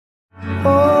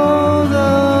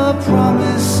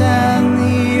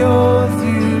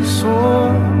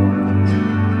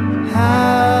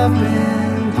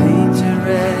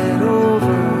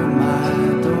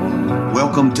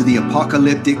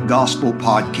Apocalyptic Gospel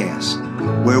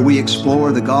Podcast, where we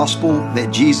explore the gospel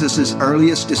that Jesus'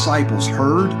 earliest disciples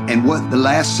heard and what the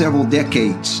last several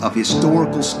decades of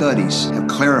historical studies have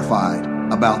clarified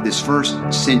about this first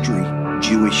century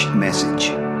Jewish message.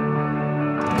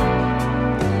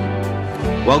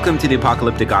 Welcome to the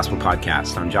Apocalyptic Gospel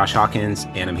Podcast. I'm Josh Hawkins,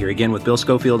 and I'm here again with Bill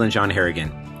Schofield and John Harrigan.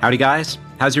 Howdy, guys.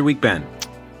 How's your week been?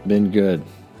 Been good.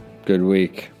 Good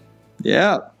week.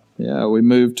 Yeah, we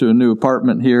moved to a new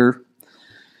apartment here,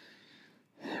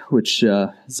 which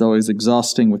is always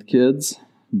exhausting with kids,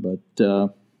 but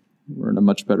we're in a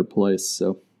much better place,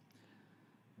 so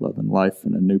loving life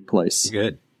in a new place.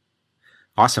 Good.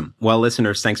 Awesome. Well,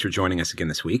 listeners, thanks for joining us again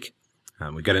this week.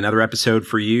 We've got another episode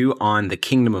for you on the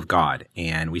kingdom of God,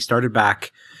 and we started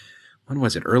back, when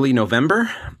was it, early November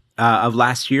of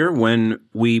last year, when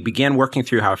we began working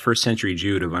through how a first century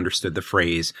Jew would have understood the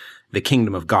phrase, the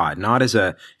kingdom of God, not as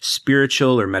a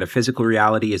spiritual or metaphysical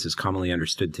reality as is commonly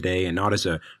understood today, and not as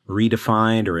a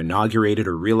redefined or inaugurated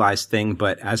or realized thing,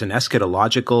 but as an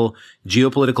eschatological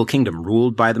geopolitical kingdom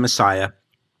ruled by the Messiah,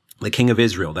 the King of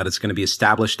Israel, that is going to be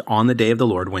established on the day of the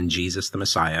Lord when Jesus, the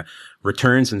Messiah,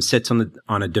 returns and sits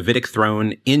on a Davidic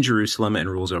throne in Jerusalem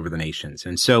and rules over the nations.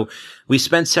 And so we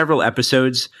spent several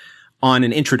episodes on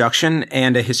an introduction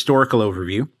and a historical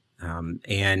overview.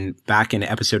 And back in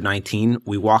episode 19,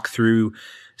 we walk through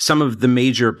some of the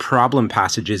major problem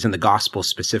passages in the gospel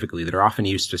specifically that are often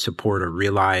used to support a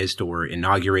realized or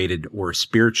inaugurated or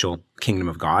spiritual kingdom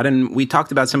of God. And we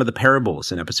talked about some of the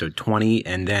parables in episode 20,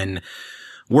 and then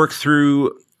work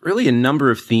through really a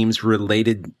number of themes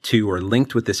related to or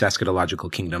linked with this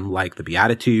eschatological kingdom, like the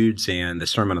Beatitudes and the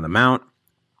Sermon on the Mount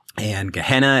and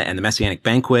Gehenna and the Messianic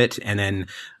Banquet. And then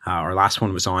our last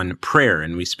one was on prayer,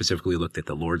 and we specifically looked at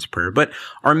the Lord's Prayer. But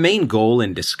our main goal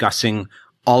in discussing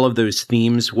all of those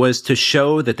themes was to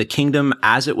show that the kingdom,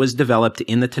 as it was developed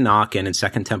in the Tanakh and in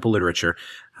Second Temple literature,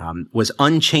 was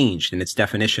unchanged in its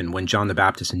definition when John the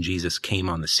Baptist and Jesus came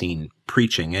on the scene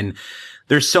preaching. And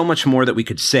there's so much more that we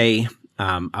could say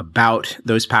about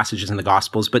those passages in the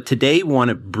Gospels, but today we want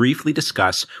to briefly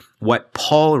discuss what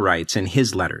Paul writes in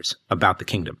his letters about the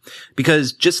kingdom.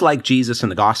 Because just like Jesus in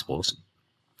the Gospels,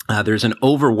 there's an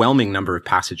overwhelming number of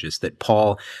passages that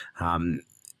Paul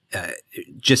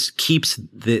just keeps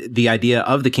the idea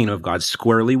of the kingdom of God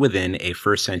squarely within a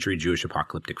first century Jewish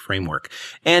apocalyptic framework.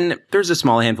 And there's a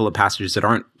small handful of passages that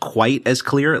aren't quite as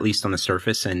clear, at least on the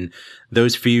surface, and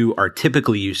those few are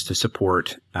typically used to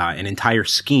support an entire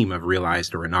scheme of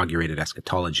realized or inaugurated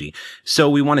eschatology. So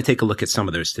we want to take a look at some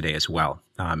of those today as well,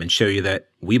 and show you that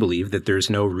we believe that there's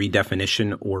no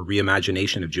redefinition or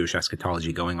reimagination of Jewish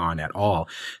eschatology going on at all,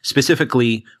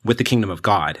 specifically with the kingdom of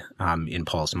God in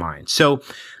Paul's mind. So,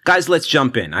 guys, let's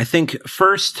jump in. I think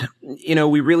first,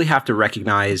 we really have to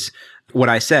recognize what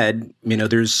I said.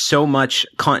 There's so much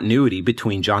continuity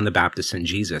between John the Baptist and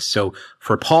Jesus. So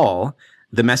for Paul,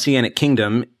 the Messianic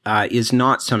kingdom is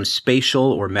not some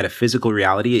spatial or metaphysical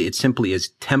reality. It simply is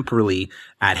temporally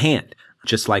at hand,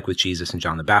 just like with Jesus and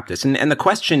John the Baptist. And the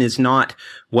question is not,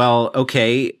 well,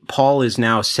 okay, Paul is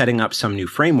now setting up some new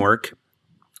framework,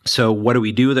 so what do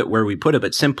we do with it, where we put it?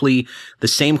 But simply the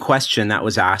same question that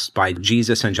was asked by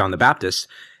Jesus and John the Baptist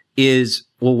is,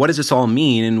 well, what does this all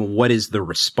mean, and what is the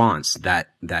response that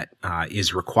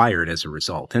is required as a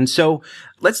result? And so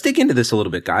let's dig into this a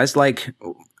little bit, guys. Like,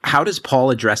 how does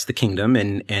Paul address the kingdom,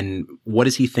 and what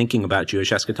is he thinking about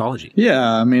Jewish eschatology?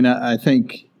 Yeah, I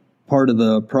think part of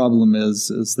the problem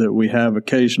is that we have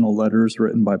occasional letters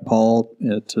written by Paul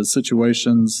to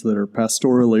situations that are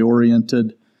pastorally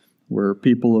oriented, where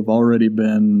people have already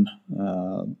been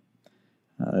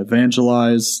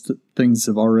evangelized, things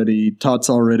have already taught.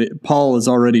 Paul has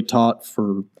already taught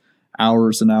for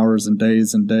hours and hours and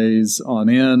days on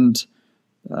end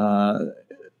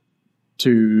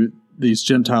to these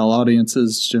Gentile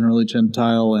audiences, generally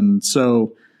Gentile. And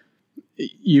so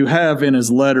you have in his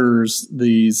letters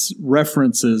these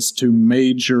references to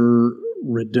major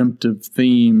redemptive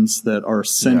themes that are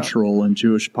central in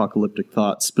Jewish apocalyptic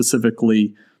thought,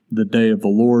 specifically the day of the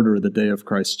Lord, or the day of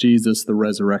Christ Jesus, the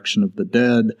resurrection of the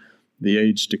dead, the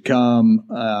age to come,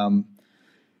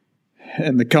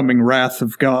 and the coming wrath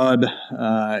of God.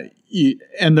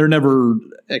 And they're never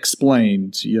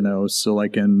explained, So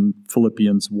like in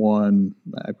Philippians 1,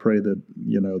 I pray that,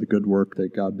 the good work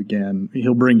that God began,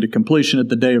 he'll bring to completion at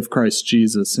the day of Christ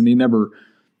Jesus. And he never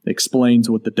explains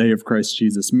what the day of Christ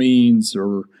Jesus means,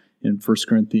 or in 1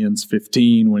 Corinthians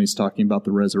 15, when he's talking about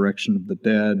the resurrection of the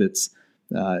dead, it's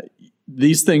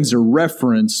these things are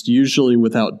referenced usually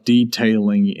without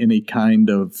detailing any kind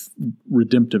of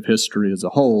redemptive history as a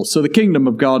whole. So the kingdom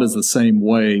of God is the same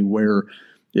way, where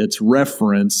it's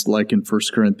referenced, like in 1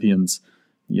 Corinthians,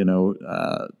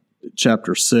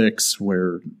 chapter 6,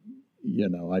 where,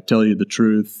 I tell you the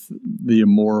truth, the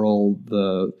immoral,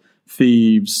 the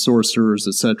thieves, sorcerers,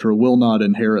 etc., will not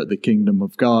inherit the kingdom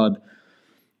of God.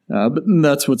 But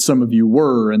that's what some of you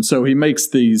were. And so he makes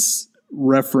these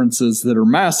references that are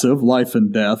massive, life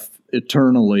and death,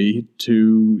 eternally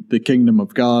to the kingdom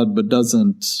of God, but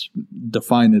doesn't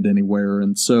define it anywhere.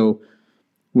 And so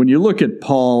when you look at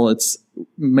Paul, it's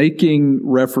making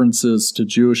references to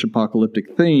Jewish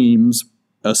apocalyptic themes,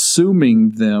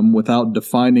 assuming them without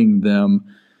defining them.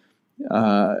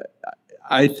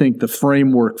 I think the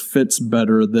framework fits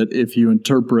better that if you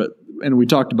interpret, and we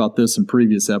talked about this in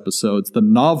previous episodes, the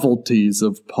novelties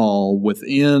of Paul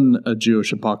within a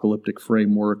Jewish apocalyptic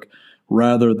framework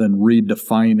rather than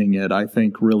redefining it, I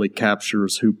think really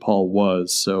captures who Paul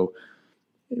was. So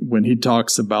when he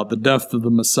talks about the death of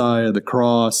the Messiah, the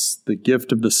cross, the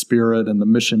gift of the Spirit, and the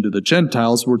mission to the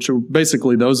Gentiles, which are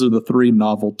basically those are the three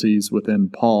novelties within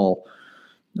Paul,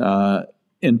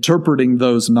 interpreting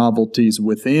those novelties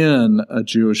within a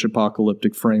Jewish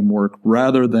apocalyptic framework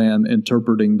rather than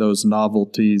interpreting those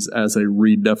novelties as a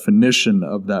redefinition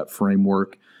of that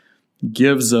framework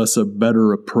gives us a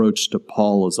better approach to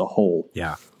Paul as a whole.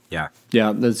 Yeah,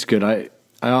 that's good. I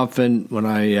often, when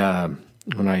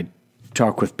I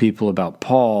talk with people about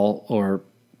Paul, or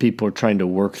people are trying to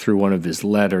work through one of his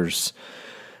letters,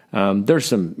 there's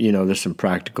some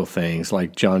practical things,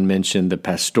 like John mentioned, the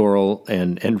pastoral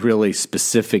and really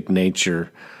specific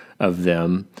nature of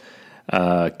them.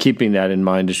 Keeping that in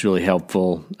mind is really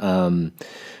helpful.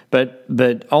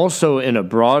 But also in a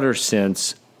broader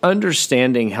sense,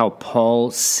 understanding how Paul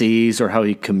sees or how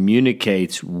he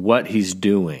communicates what he's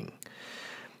doing.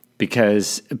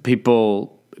 Because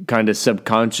people kind of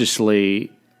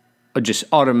subconsciously, just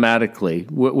automatically,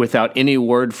 without any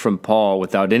word from Paul,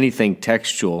 without anything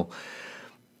textual,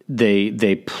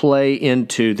 they play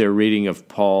into their reading of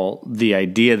Paul the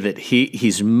idea that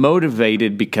he's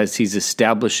motivated because he's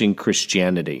establishing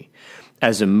Christianity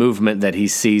as a movement that he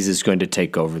sees is going to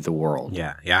take over the world.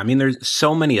 Yeah. I mean, there's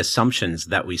so many assumptions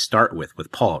that we start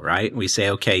with Paul, right? We say,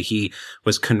 okay, he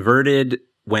was converted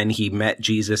when he met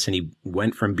Jesus, and he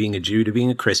went from being a Jew to being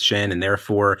a Christian, and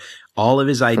therefore all of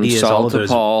his ideas, from Saul all of to those,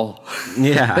 Paul.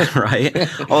 Yeah,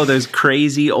 right. All of those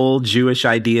crazy old Jewish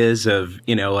ideas of,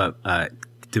 a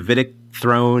Davidic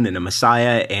throne and a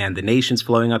Messiah and the nations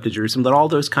flowing up to Jerusalem, that all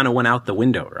those kind of went out the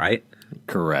window, right?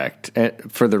 Correct.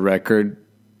 And for the record,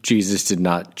 Jesus did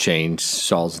not change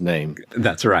Saul's name.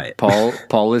 That's right.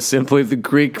 Paul is simply the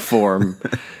Greek form,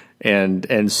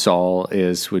 and Saul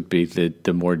would be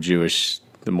the more Jewish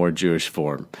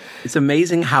form. It's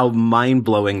amazing how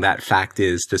mind-blowing that fact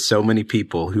is to so many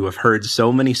people who have heard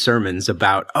so many sermons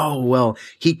about,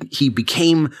 he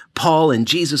became Paul and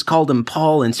Jesus called him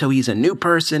Paul, and so he's a new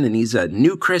person and he's a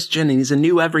new Christian and he's a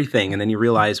new everything. And then you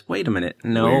realize, wait a minute,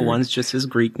 no, weird. One's just his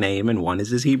Greek name and one is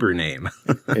his Hebrew name.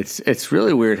 It's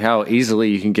really weird how easily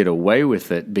you can get away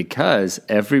with it, because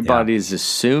everybody's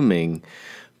assuming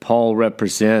Paul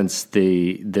represents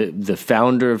the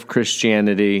founder of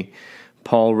Christianity.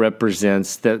 Paul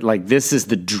represents that, like, this is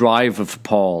the drive of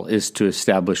Paul, is to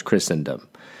establish Christendom.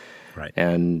 Right.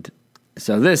 And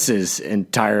so this is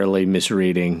entirely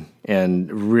misreading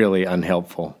and really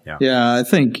unhelpful. Yeah, I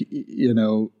think,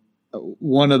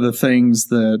 one of the things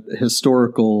that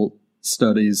historical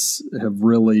studies have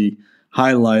really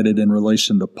highlighted in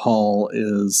relation to Paul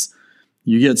is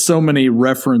you get so many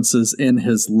references in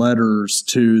his letters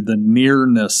to the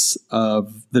nearness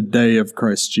of the day of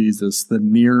Christ Jesus, the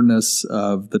nearness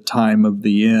of the time of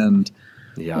the end.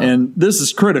 Yeah. And this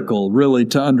is critical, really,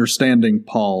 to understanding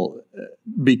Paul,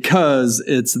 because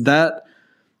it's that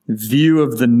view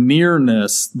of the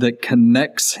nearness that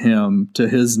connects him to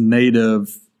his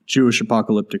native Jewish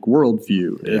apocalyptic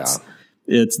worldview.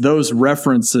 It's those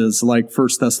references, like 1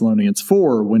 Thessalonians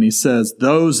 4, when he says,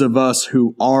 those of us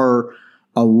who are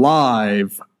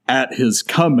alive at his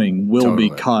coming will be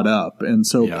caught up. And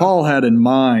so Paul had in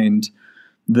mind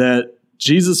that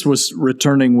Jesus was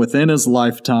returning within his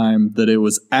lifetime, that it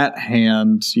was at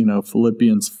hand,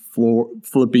 Philippians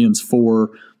 4,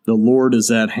 the Lord is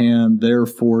at hand,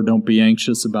 therefore don't be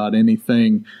anxious about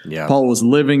anything. Yeah. Paul was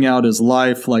living out his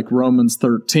life like Romans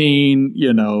 13,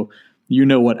 you know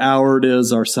what hour it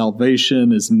is. Our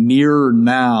salvation is nearer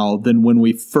now than when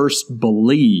we first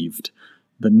believed.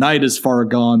 The night is far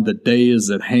gone, the day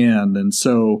is at hand. And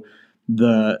so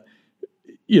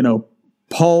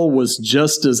Paul was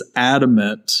just as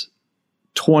adamant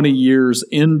 20 years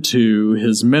into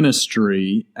his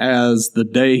ministry as the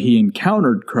day he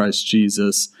encountered Christ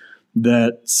Jesus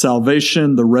that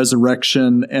salvation, the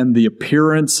resurrection, and the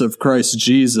appearance of Christ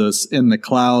Jesus in the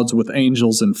clouds with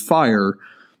angels and fire,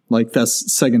 like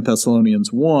that's 2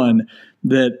 Thessalonians 1,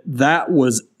 that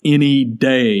was any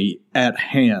day at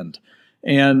hand.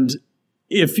 And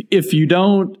if you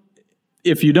don't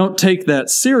take that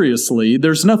seriously,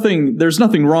 there's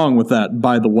nothing wrong with that,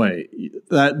 by the way.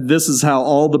 That this is how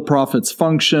all the prophets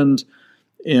functioned.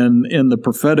 In the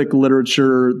prophetic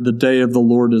literature, the day of the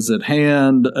Lord is at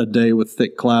hand, a day with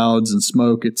thick clouds and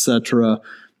smoke, etc.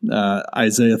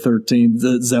 Isaiah 13,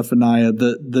 Zephaniah,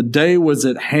 the day was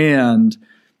at hand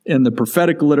in the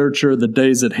prophetic literature. The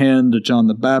day's at hand to John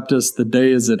the Baptist. The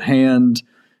day is at hand,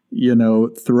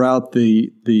 throughout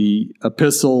the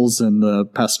epistles and the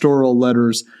pastoral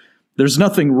letters. There's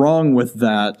nothing wrong with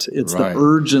that. It's right. The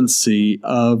urgency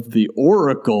of the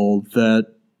oracle that,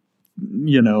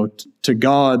 to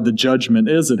God, the judgment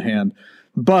is at hand.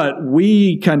 But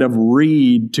we kind of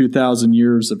read 2,000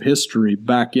 years of history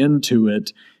back into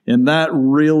it, and that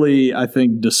really, I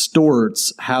think,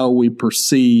 distorts how we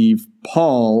perceive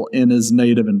Paul in his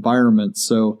native environment.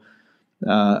 So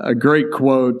a great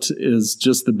quote is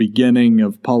just the beginning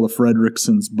of Paula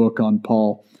Fredrickson's book on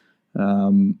Paul,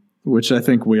 which I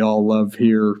think we all love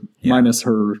here, minus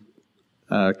her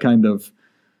kind of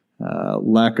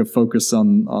lack of focus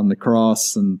on the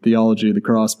cross and theology of the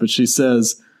cross. But she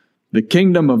says, "The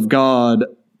kingdom of God,"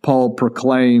 Paul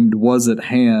proclaimed, "was at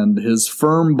hand. His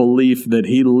firm belief that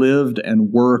he lived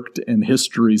and worked in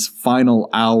history's final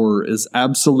hour is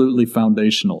absolutely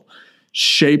foundational,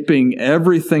 shaping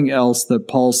everything else that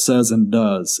Paul says and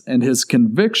does. And his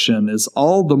conviction is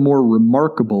all the more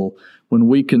remarkable when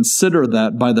we consider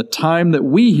that by the time that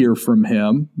we hear from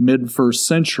him, mid-first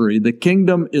century, the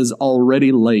kingdom is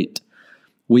already late.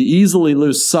 We easily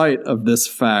lose sight of this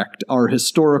fact. Our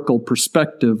historical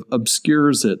perspective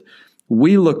obscures it.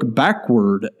 We look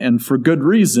backward, and for good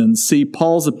reason, see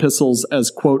Paul's epistles as,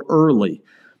 quote, early,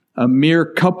 a mere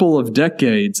couple of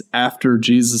decades after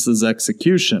Jesus'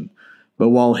 execution. But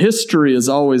while history is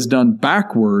always done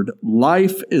backward,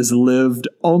 life is lived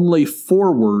only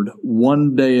forward,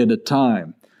 one day at a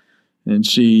time." And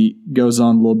she goes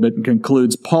on a little bit and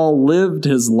concludes, "Paul lived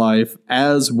his life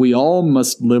as we all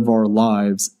must live our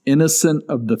lives, innocent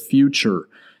of the future.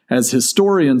 As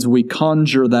historians, we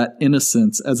conjure that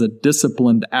innocence as a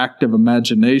disciplined act of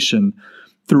imagination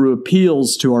through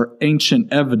appeals to our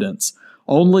ancient evidence.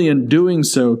 Only in doing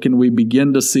so can we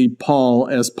begin to see Paul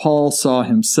as Paul saw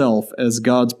himself, as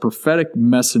God's prophetic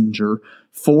messenger,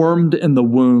 formed in the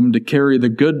womb to carry the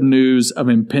good news of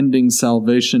impending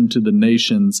salvation to the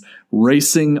nations,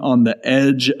 racing on the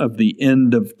edge of the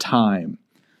end of time."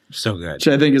 So good. Which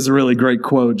I think is a really great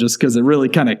quote, just because it really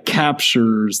kind of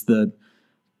captures that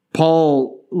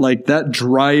Paul, like that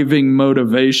driving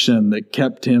motivation that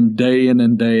kept him day in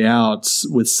and day out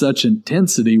with such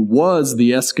intensity, was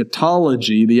the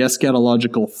eschatology, the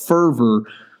eschatological fervor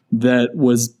that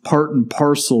was part and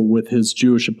parcel with his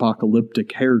Jewish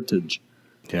apocalyptic heritage.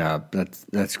 Yeah,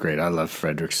 that's great. I love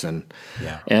Fredrickson.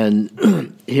 Yeah.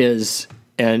 And his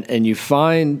and you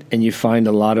find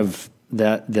a lot of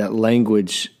that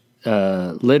language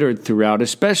littered throughout,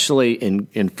 especially in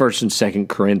 1st and 2nd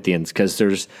Corinthians,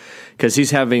 because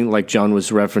he's having, like John was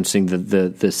referencing,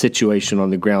 the situation on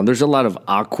the ground. There's a lot of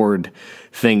awkward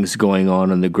things going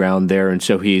on the ground there, and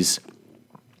so he's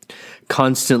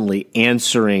constantly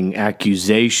answering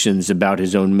accusations about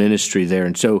his own ministry there.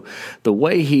 And so the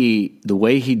way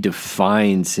he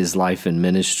defines his life and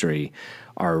ministry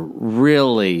are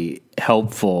really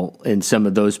helpful in some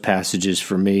of those passages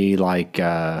for me, like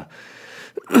well,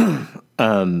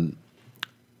 a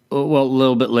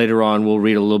little bit later on, we'll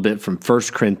read a little bit from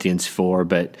 1 Corinthians 4,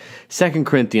 but 2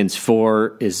 Corinthians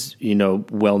 4 is,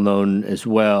 well known as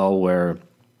well, where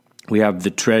we have the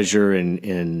treasure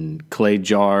in clay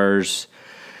jars,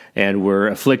 and we're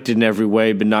afflicted in every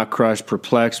way, but not crushed,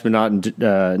 perplexed, but not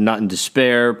in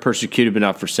despair, persecuted, but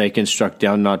not forsaken, struck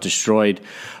down, not destroyed,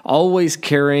 always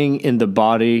carrying in the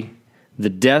body the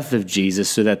death of Jesus,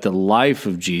 so that the life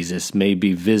of Jesus may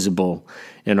be visible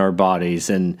in our bodies.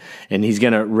 And he's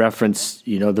going to reference,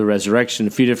 the resurrection a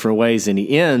few different ways. And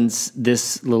he ends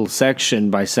this little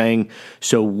section by saying,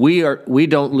 so we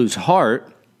don't lose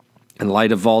heart in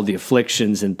light of all the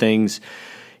afflictions and things,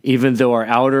 even though our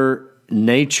outer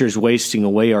nature is wasting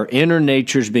away, our inner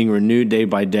nature is being renewed day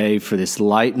by day, for this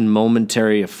light and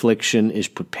momentary affliction is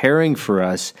preparing for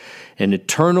us an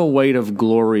eternal weight of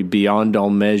glory beyond all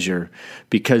measure,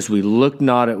 because we look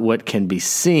not at what can be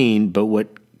seen, but what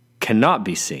cannot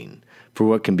be seen. For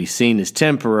what can be seen is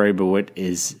temporary, but what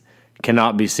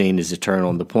cannot be seen is eternal.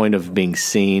 And the point of being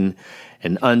seen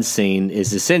and unseen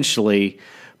is essentially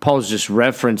Paul's just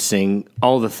referencing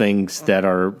all the things that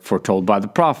are foretold by the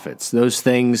prophets. Those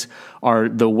things are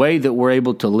the way that we're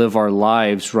able to live our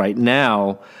lives right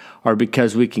now are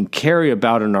because we can carry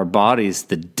about in our bodies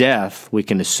the death. We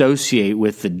can associate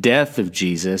with the death of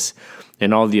Jesus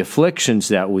and all the afflictions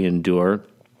that we endure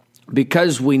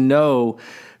because we know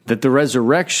that the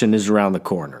resurrection is around the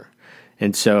corner.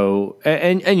 And so,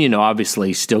 and obviously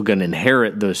he's still going to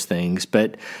inherit those things,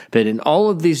 but in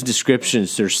all of these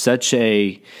descriptions, there's such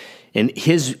in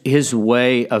his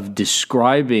way of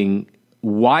describing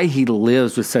why he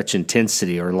lives with such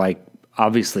intensity, or like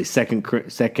obviously Second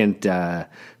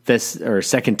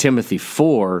Timothy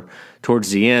 4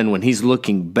 towards the end, when he's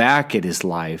looking back at his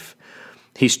life,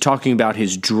 he's talking about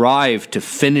his drive to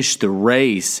finish the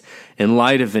race in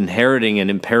light of inheriting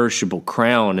an imperishable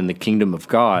crown in the kingdom of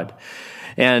God.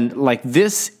 And like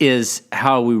this is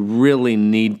how we really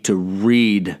need to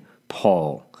read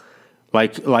Paul.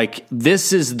 Like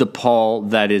this is the Paul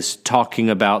that is talking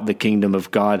about the kingdom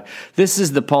of God. This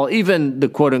is the Paul, even the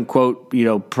quote unquote,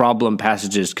 problem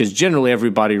passages, because generally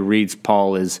everybody reads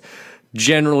Paul as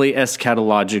generally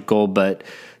eschatological, but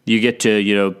you get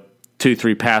to,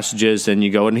 2-3 passages and you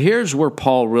go, and here's where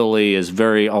Paul really is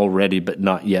very already but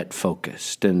not yet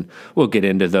focused. And we'll get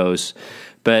into those.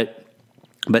 But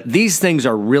these things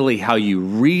are really how you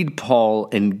read Paul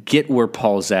and get where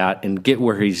Paul's at and get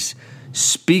where he's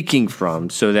speaking from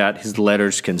so that his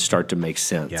letters can start to make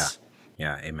sense.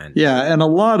 Yeah, amen. Yeah, and a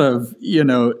lot of,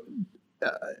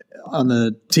 on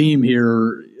the team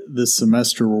here this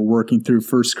semester, we're working through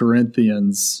 1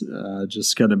 Corinthians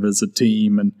just kind of as a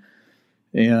team.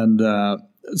 And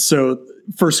so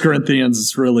 1 Corinthians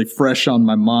is really fresh on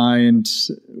my mind.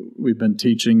 We've been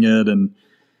teaching it,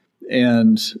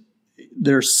 and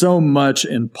there's so much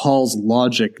in Paul's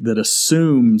logic that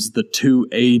assumes the two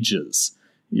ages.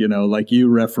 Like you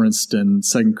referenced in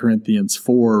 2 Corinthians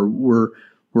 4,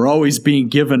 we're always being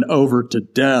given over to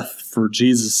death for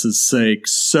Jesus' sake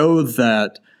so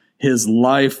that his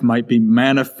life might be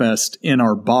manifest in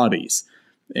our bodies.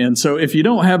 And so if you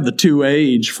don't have the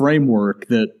two-age framework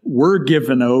that we're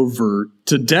given over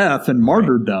to death and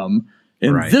martyrdom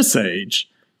in this age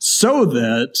so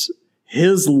that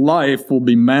his life will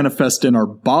be manifest in our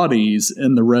bodies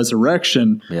in the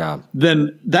resurrection,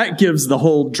 then that gives the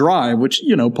whole drive, which,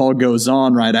 Paul goes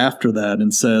on right after that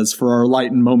and says, for our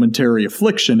light and momentary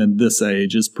affliction in this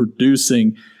age is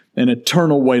producing an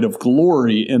eternal weight of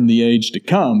glory in the age to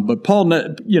come. But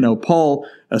Paul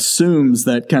assumes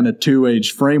that kind of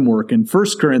two-age framework. In 1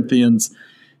 Corinthians,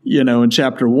 in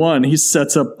chapter 1, he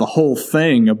sets up the whole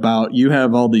thing about you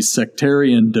have all these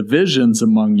sectarian divisions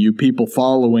among you, people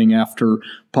following after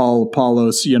Paul,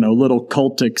 Apollos, little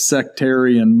cultic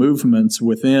sectarian movements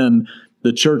within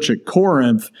the church at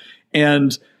Corinth.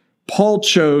 And Paul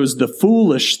chose the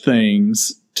foolish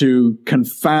things to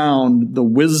confound the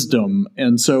wisdom.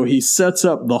 And so he sets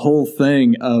up the whole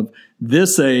thing of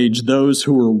this age, those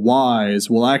who are wise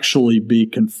will actually be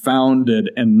confounded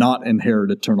and not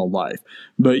inherit eternal life.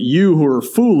 But you who are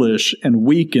foolish and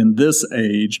weak in this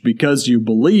age, because you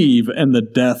believe in the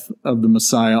death of the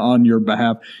Messiah on your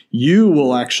behalf, you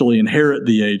will actually inherit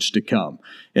the age to come.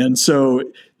 And so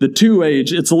the two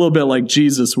age, it's a little bit like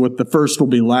Jesus with the first will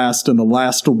be last and the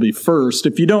last will be first.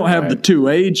 If you don't have the two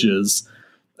ages,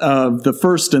 the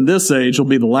first in this age will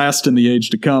be the last in the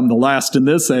age to come. The last in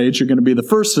this age are going to be the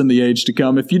first in the age to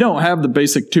come. If you don't have the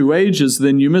basic two ages,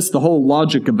 then you miss the whole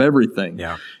logic of everything.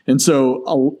 Yeah. And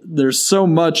so there's so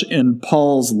much in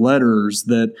Paul's letters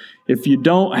that if you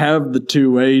don't have the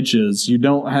two ages, you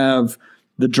don't have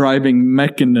the driving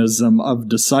mechanism of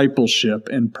discipleship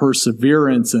and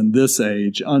perseverance in this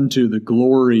age unto the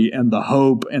glory and the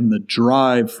hope and the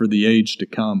drive for the age to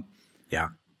come. Yeah,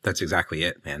 that's exactly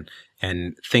it, man.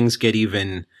 And things get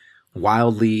even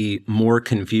wildly more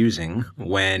confusing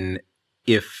when,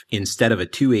 if instead of a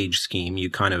two-age scheme, you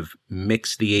kind of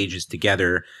mix the ages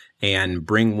together and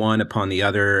bring one upon the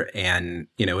other. And,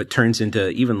 it turns into,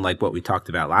 even like what we talked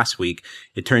about last week,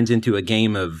 it turns into a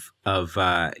game of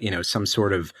some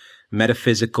sort of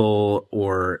metaphysical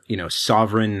or,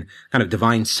 sovereign kind of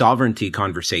divine sovereignty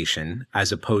conversation,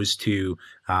 as opposed to,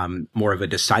 more of a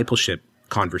discipleship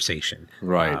conversation,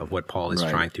 of what Paul is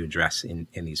trying to address in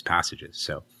these passages.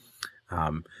 So,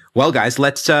 well, guys,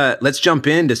 let's jump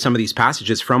into some of these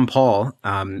passages from Paul,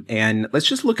 and let's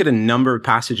just look at a number of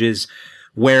passages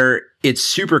where it's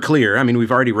super clear. I mean,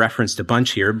 we've already referenced a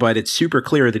bunch here, but it's super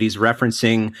clear that he's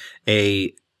referencing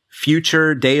a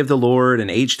future day of the Lord, an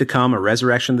age to come, a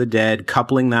resurrection of the dead,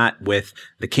 coupling that with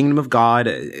the kingdom of God,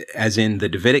 as in the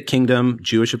Davidic kingdom,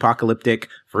 Jewish apocalyptic,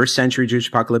 first century Jewish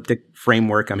apocalyptic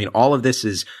framework. I mean, all of this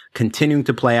is continuing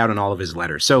to play out in all of his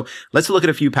letters. So let's look at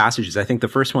a few passages. I think the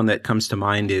first one that comes to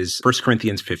mind is 1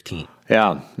 Corinthians 15.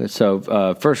 Yeah. So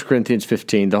 1 Corinthians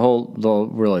 15, the whole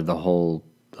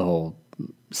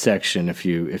section, if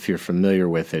you're familiar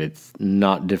with it, it's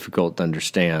not difficult to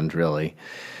understand, really.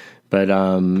 But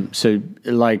so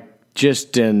like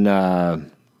just in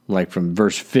like from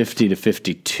verse 50 to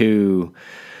 52,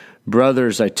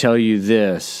 brothers, I tell you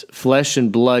this: flesh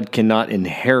and blood cannot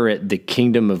inherit the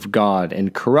kingdom of God,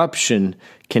 and corruption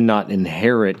cannot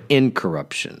inherit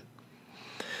incorruption.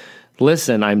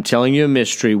 Listen, I'm telling you a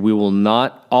mystery. We will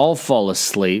not all fall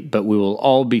asleep, but we will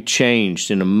all be changed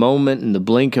in a moment, in the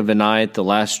blink of an eye, at the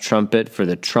last trumpet. For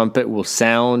the trumpet will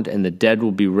sound, and the dead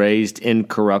will be raised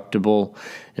incorruptible,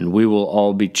 and we will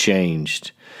all be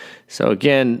changed. So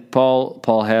again,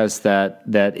 Paul has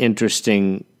that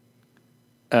interesting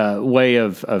way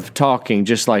of talking,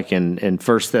 just like in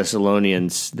 1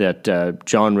 Thessalonians that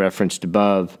John referenced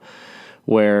above,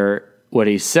 where what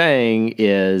he's saying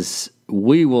is,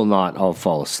 we will not all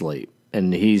fall asleep.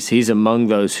 And he's among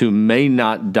those who may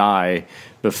not die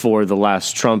before the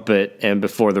last trumpet and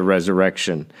before the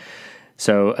resurrection.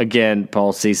 So again,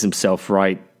 Paul sees himself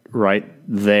right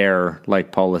there,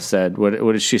 like Paula said. What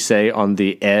did she say? On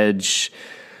the edge,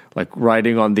 like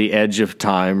riding on the edge of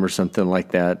time or something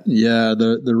like that. Yeah,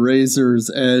 the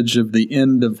razor's edge of the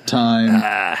end of time.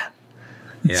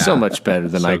 Yeah. So much better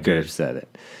than I could good. have said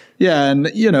it. Yeah, and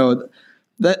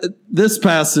that this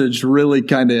passage really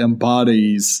kind of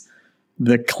embodies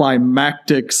the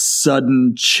climactic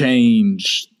sudden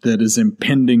change that is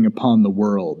impending upon the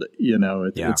world.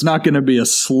 It's not going to be a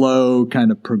slow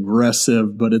kind of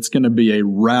progressive, but it's going to be a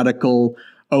radical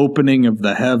opening of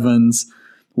the heavens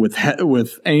with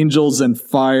angels and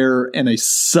fire, and a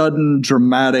sudden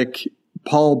dramatic.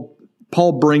 Paul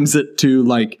brings it to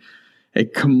like a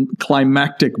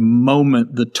climactic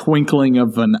moment. The twinkling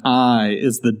of an eye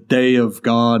is the day of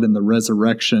God and the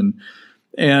resurrection.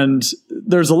 And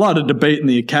there's a lot of debate in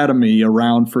the academy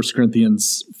around 1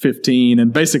 Corinthians 15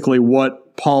 and basically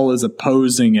what Paul is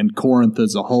opposing in Corinth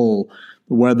as a whole,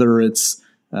 whether it's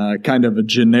kind of a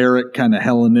generic, kind of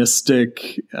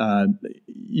Hellenistic,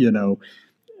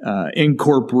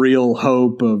 incorporeal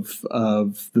hope of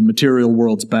the material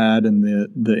world's bad and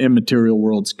the immaterial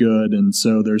world's good, and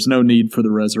so there's no need for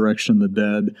the resurrection of the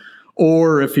dead.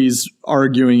 Or if he's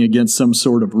arguing against some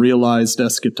sort of realized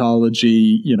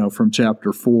eschatology, from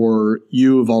chapter 4,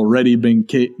 you have already been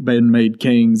made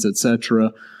kings,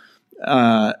 etc.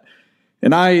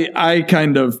 And I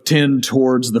kind of tend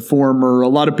towards the former. A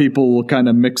lot of people will kind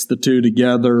of mix the two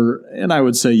together, and I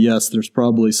would say, yes, there's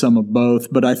probably some of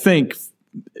both. But I think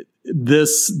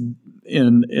this,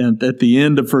 at the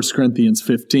end of 1 Corinthians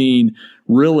 15,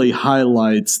 really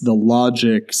highlights the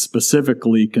logic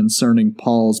specifically concerning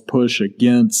Paul's push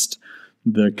against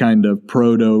the kind of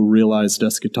proto-realized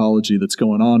eschatology that's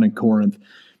going on in Corinth.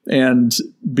 And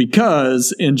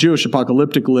because in Jewish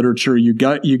apocalyptic literature, you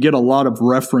get a lot of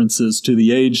references to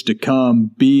the age to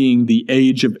come being the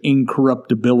age of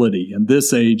incorruptibility, and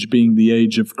this age being the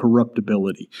age of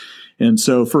corruptibility. And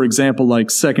so, for example, like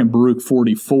 2 Baruch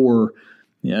 44,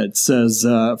 it says,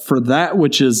 for that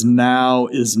which is now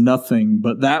is nothing,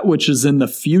 but that which is in the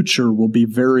future will be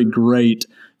very great.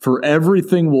 For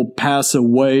everything will pass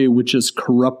away which is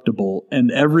corruptible,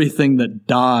 and everything that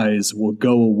dies will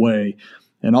go away.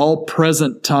 And all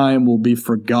present time will be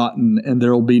forgotten, and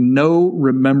there will be no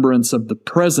remembrance of the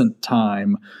present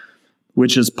time,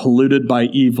 which is polluted by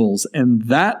evils. And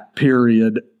that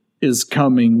period is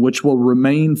coming, which will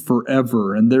remain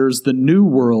forever. And there's the new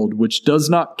world, which does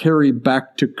not carry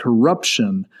back to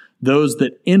corruption those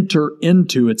that enter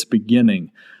into its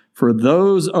beginning. For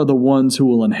those are the ones who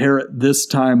will inherit this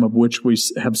time of which we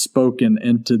have spoken,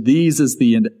 and to these is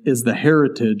the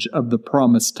heritage of the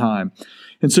promised time.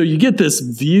 And so you get this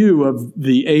view of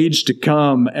the age to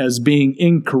come as being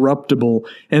incorruptible,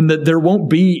 and that there won't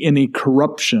be any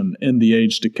corruption in the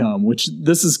age to come, which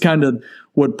this is kind of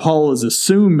what Paul is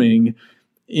assuming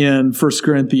in 1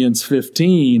 Corinthians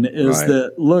 15 is right.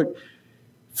 That, look,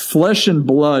 flesh and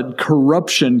blood,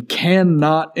 corruption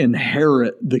cannot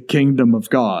inherit the kingdom of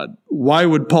God. why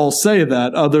would Paul say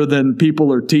that other than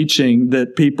people are teaching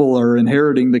that people are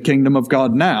inheriting the kingdom of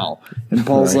God now? And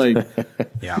Paul's like,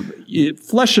 Yeah.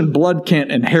 Flesh and blood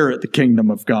can't inherit the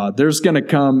kingdom of God. There's going to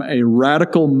come a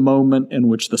radical moment in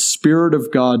which the Spirit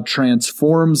of God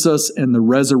transforms us in the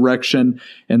resurrection,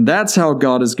 and that's how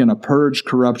God is going to purge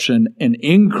corruption, and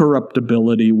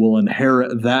incorruptibility will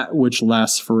inherit that which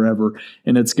lasts forever,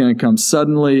 and it's going to come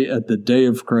suddenly at the day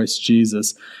of Christ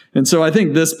Jesus. And so I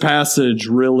think this passage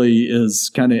really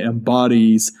kind of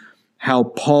embodies how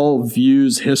Paul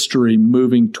views history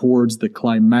moving towards the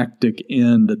climactic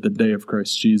end at the day of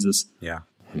Christ Jesus. Yeah.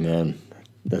 Amen.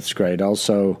 That's great.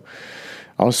 Also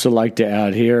like to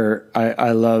add here,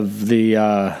 I love the,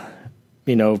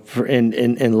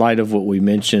 in light of what we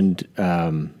mentioned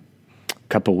a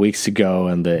couple of weeks ago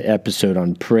in the episode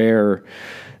on prayer,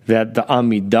 that the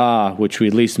Amidah, which we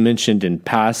at least mentioned in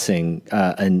passing,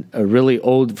 a really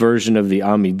old version of the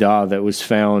Amidah that was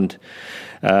found.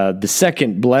 The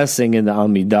second blessing in the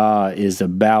Amidah is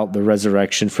about the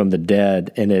resurrection from the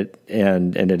dead, and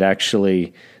it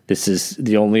actually, this is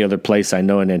the only other place I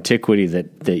know in antiquity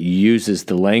that uses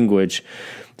the language.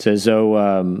 It says,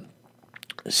 you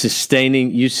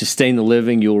sustain the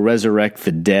living, you will resurrect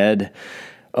the dead.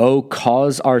 Oh,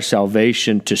 cause our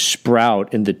salvation to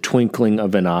sprout in the twinkling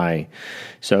of an eye.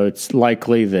 So it's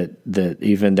likely that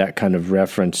even that kind of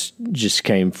reference just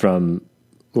came from,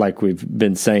 like we've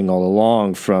been saying all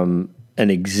along, from an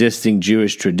existing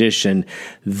Jewish tradition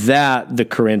that the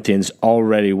Corinthians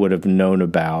already would have known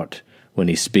about when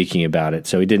he's speaking about it.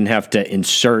 So he didn't have to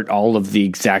insert all of the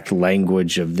exact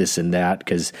language of this and that,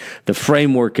 because the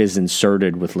framework is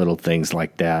inserted with little things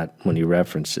like that when he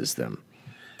references them.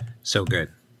 So good.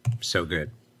 So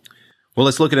good. Well,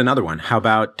 let's look at another one. How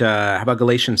about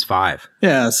Galatians 5?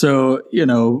 Yeah, so,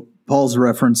 Paul's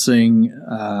referencing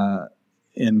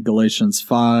in Galatians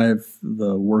 5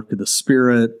 the work of the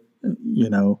Spirit,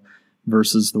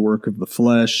 versus the work of the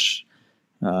flesh,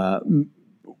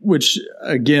 which,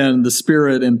 again, the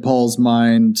Spirit in Paul's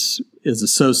mind is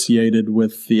associated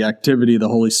with the activity of the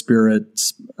Holy Spirit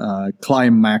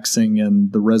climaxing in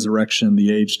the resurrection,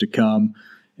 the age to come.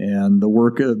 And the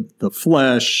work of the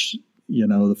flesh,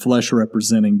 the flesh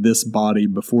representing this body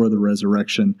before the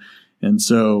resurrection. And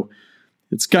so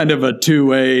it's kind of a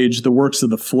two-age. The works of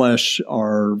the flesh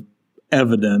are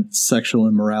evident: sexual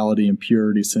immorality,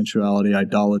 impurity, sensuality,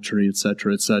 idolatry,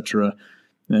 etc., etc.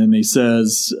 And he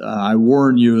says, I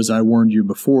warn you, as I warned you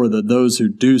before, that those who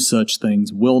do such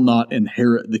things will not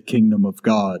inherit the kingdom of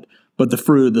God. But the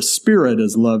fruit of the Spirit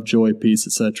is love, joy, peace,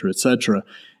 etc., etc.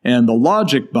 And the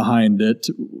logic behind it,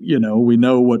 we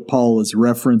know what Paul is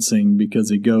referencing,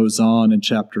 because he goes on in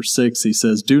chapter 6. He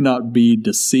says, do not be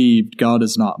deceived. God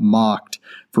is not mocked.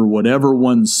 For whatever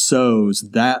one sows,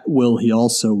 that will he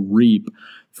also reap.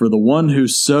 For the one who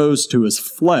sows to his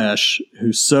flesh,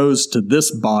 who sows to this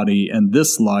body and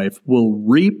this life, will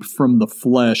reap from the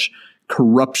flesh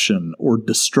corruption or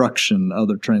destruction,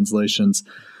 other translations.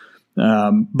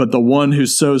 But the one who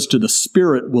sows to the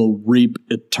Spirit will reap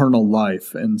eternal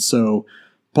life. And so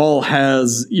Paul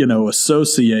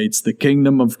associates the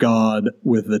kingdom of God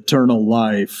with eternal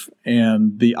life,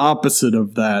 and the opposite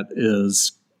of that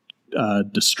is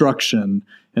destruction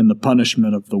and the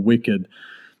punishment of the wicked.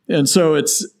 And so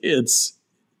it's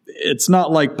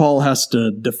not like Paul has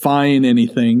to define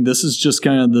anything. This is just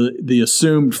kind of the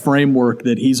assumed framework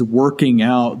that he's working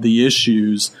out the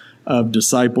issues of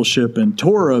discipleship and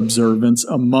Torah observance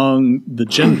among the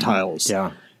Gentiles.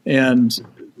 Yeah. And,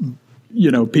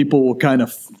 people will kind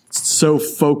of so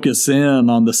focus in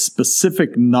on the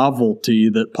specific novelty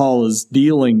that Paul is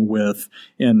dealing with,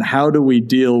 and how do we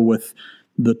deal with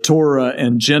the Torah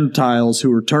and Gentiles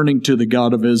who are turning to the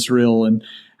God of Israel, and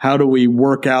how do we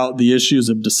work out the issues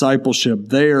of discipleship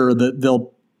there,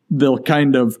 that they'll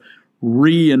kind of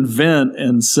reinvent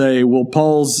and say, well,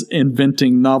 Paul's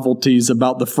inventing novelties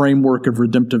about the framework of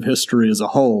redemptive history as a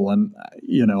whole. And,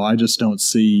 I just don't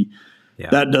see,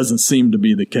 that doesn't seem to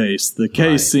be the case. The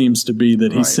case seems to be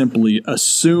that he's simply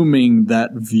assuming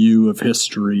that view of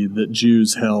history that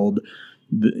Jews held,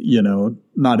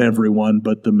 not everyone,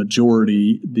 but the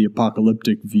majority, the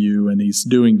apocalyptic view, and he's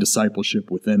doing discipleship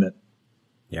within it.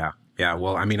 Yeah. Yeah.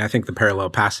 Well, I think the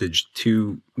parallel passage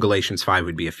to Galatians 5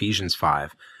 would be Ephesians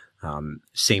 5.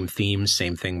 Same themes,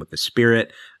 same thing with the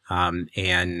Spirit,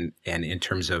 and in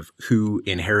terms of who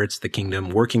inherits the kingdom,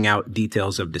 working out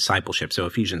details of discipleship. So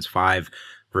Ephesians 5,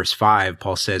 verse 5,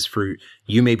 Paul says, for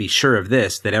you may be sure of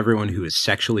this, that everyone who is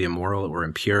sexually immoral or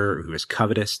impure, or who is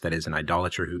covetous, that is an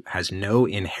idolater, who has no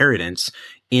inheritance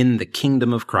in the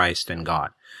kingdom of Christ and God.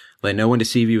 Let no one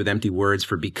deceive you with empty words,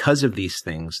 for because of these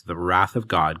things, the wrath of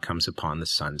God comes upon the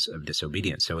sons of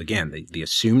disobedience. So again, the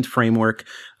assumed framework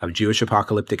of Jewish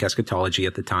apocalyptic eschatology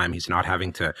at the time, he's not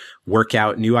having to work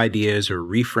out new ideas or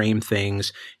reframe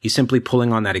things. He's simply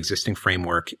pulling on that existing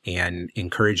framework and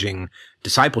encouraging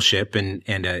discipleship and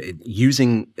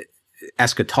using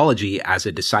eschatology as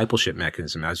a discipleship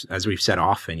mechanism. As we've said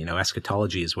often,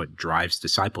 eschatology is what drives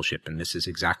discipleship. And this is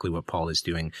exactly what Paul is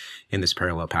doing in this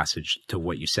parallel passage to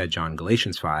what you said, John,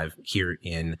 Galatians 5, here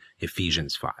in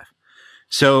Ephesians 5.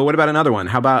 So what about another one?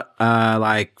 How about,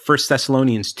 1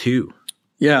 Thessalonians 2?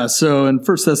 Yeah, so in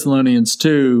 1 Thessalonians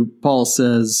 2, Paul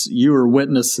says, "You are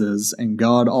witnesses, and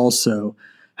God also,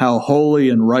 how holy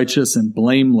and righteous and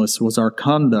blameless was our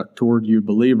conduct toward you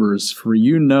believers. For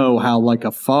you know how, like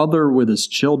a father with his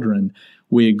children,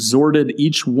 we exhorted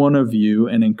each one of you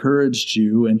and encouraged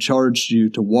you and charged you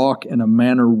to walk in a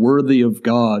manner worthy of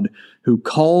God, who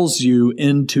calls you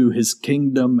into his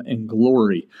kingdom and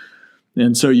glory."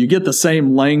 And so you get the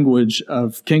same language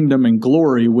of kingdom and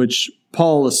glory, which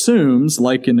Paul assumes,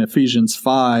 like in Ephesians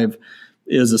 5,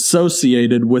 is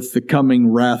associated with the coming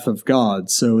wrath of God.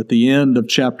 So at the end of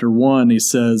chapter 1, he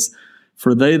says,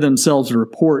 "For they themselves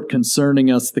report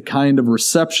concerning us the kind of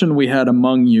reception we had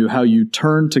among you, how you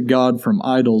turned to God from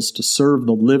idols to serve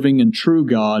the living and true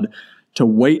God, to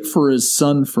wait for his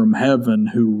Son from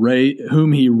heaven,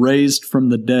 whom he raised from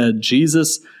the dead,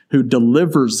 Jesus, who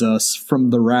delivers us from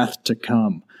the wrath to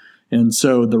come." And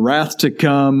so the wrath to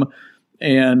come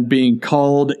and being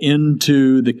called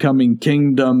into the coming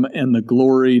kingdom and the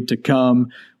glory to come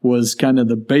was kind of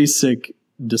the basic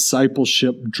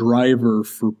discipleship driver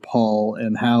for Paul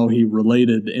and how he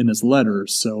related in his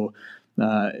letters. So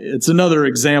it's another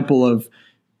example of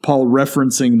Paul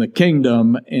referencing the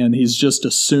kingdom, and he's just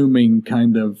assuming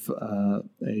kind of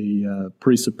a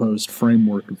presupposed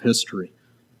framework of history.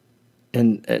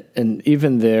 And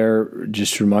even there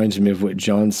just reminds me of what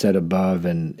John said above,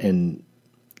 and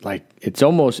like it's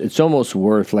almost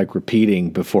worth like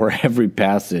repeating before every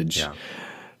passage.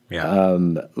 Yeah.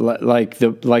 Like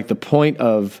the point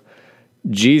of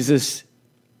Jesus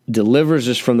delivers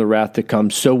us from the wrath to come,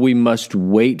 so we must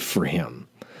wait for him.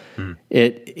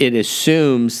 It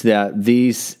assumes that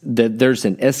there's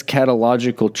an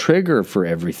eschatological trigger for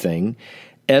everything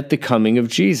at the coming of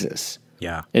Jesus.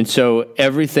 Yeah. And so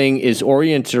everything is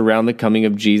oriented around the coming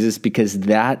of Jesus, because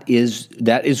that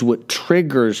is what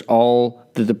triggers all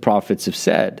that the prophets have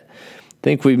said. I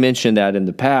think we've mentioned that in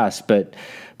the past, but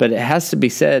it has to be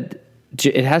said,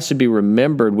 it has to be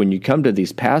remembered when you come to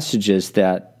these passages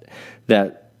that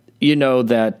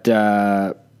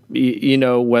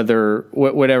whether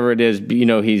whatever it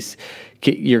is,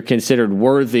 you're considered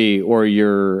worthy, or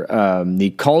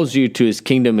he calls you to his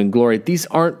kingdom and glory. These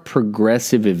aren't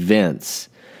progressive events.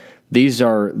 These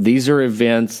are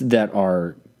events that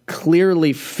are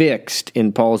clearly fixed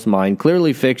in Paul's mind,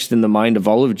 clearly fixed in the mind of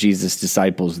all of Jesus'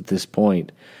 disciples at this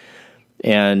point.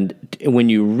 And when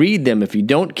you read them, if you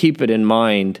don't keep it in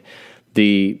mind,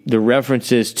 the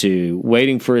references to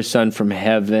waiting for his Son from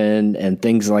heaven and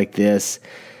things like this,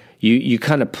 you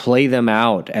kind of play them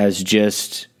out as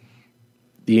just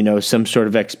some sort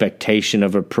of expectation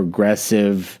of a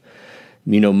progressive,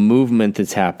 movement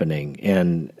that's happening.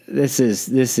 And this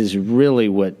is really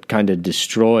what kind of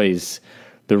destroys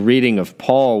the reading of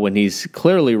Paul, when he's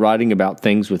clearly writing about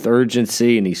things with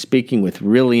urgency and he's speaking with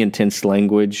really intense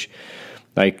language.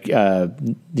 Like,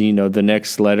 the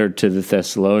next letter to the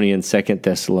Thessalonians, 2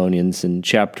 Thessalonians, in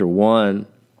chapter 1,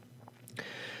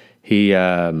 he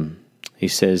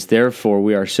says, "Therefore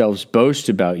we ourselves boast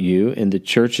about you in the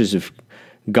churches of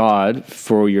God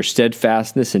for your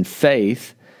steadfastness and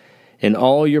faith in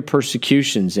all your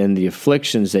persecutions and the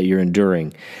afflictions that you're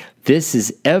enduring. This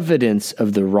is evidence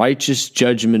of the righteous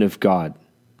judgment of God,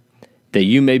 that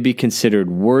you may be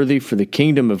considered worthy for the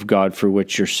kingdom of God for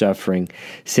which you're suffering,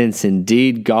 since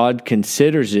indeed God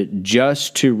considers it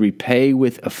just to repay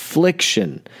with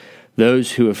affliction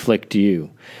those who afflict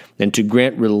you, and to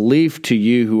grant relief to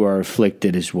you who are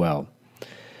afflicted as well,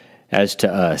 as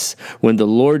to us, when the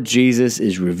Lord Jesus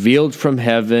is revealed from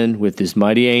heaven with his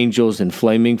mighty angels in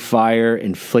flaming fire,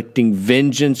 inflicting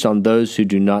vengeance on those who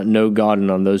do not know God and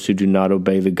on those who do not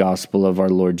obey the gospel of our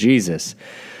Lord Jesus."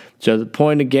 So the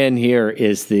point again here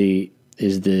is the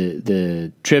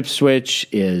trip switch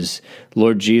is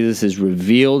Lord Jesus is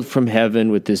revealed from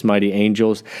heaven with his mighty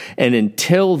angels, and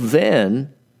until then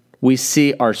we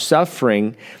see our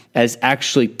suffering as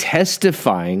actually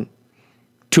testifying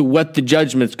to what the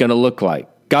judgment's going to look like.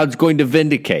 God's going to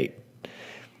vindicate.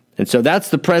 And so that's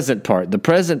the present part. The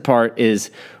present part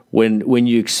is when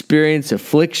you experience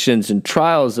afflictions and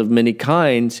trials of many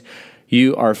kinds,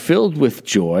 you are filled with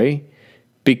joy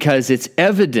because it's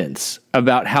evidence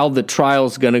about how the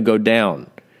trial's going to go down.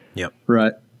 Yep.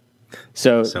 Right.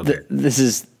 So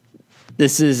these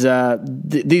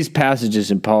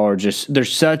passages in Paul are just, they're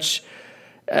such,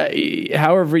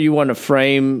 however you want to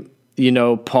frame,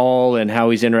 Paul and how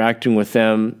he's interacting with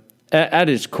them, at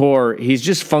his core, he's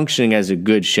just functioning as a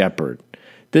good shepherd.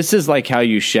 This is like how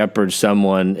you shepherd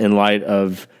someone in light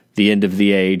of the end of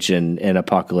the age and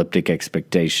apocalyptic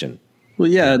expectation. Well,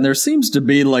 yeah, and there seems to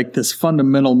be like this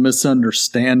fundamental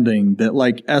misunderstanding that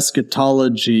like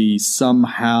eschatology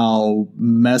somehow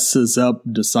messes up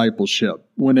discipleship,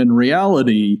 when in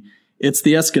reality, it's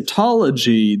the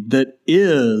eschatology that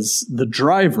is the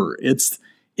driver. It's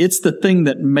the thing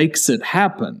that makes it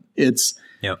happen.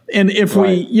 And if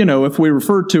if we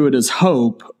refer to it as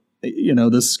hope,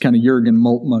 this is kind of Jürgen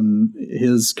Moltmann,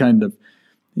 his kind of,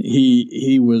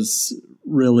 he was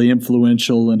really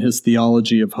influential in his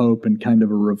theology of hope and kind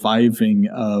of a reviving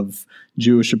of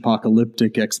Jewish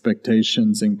apocalyptic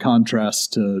expectations in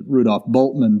contrast to Rudolf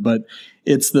Bultmann. But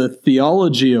it's the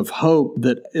theology of hope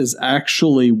that is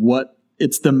actually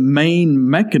it's the main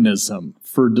mechanism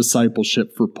for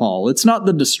discipleship for Paul. It's not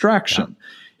the distraction.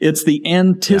 Yeah. It's the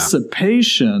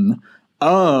anticipation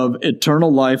of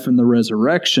eternal life and the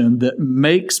resurrection that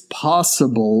makes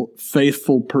possible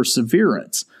faithful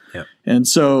perseverance. Yep. And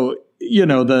so,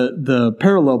 the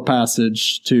parallel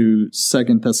passage to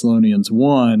 2 Thessalonians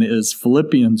 1 is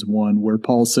Philippians 1, where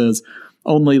Paul says,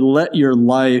 "Only let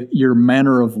your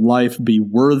manner of life be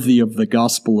worthy of the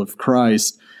gospel of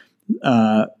Christ,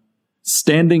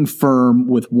 standing firm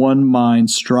with one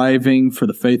mind, striving for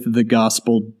the faith of the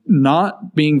gospel,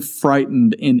 not being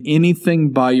frightened in anything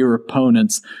by your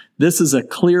opponents. This is a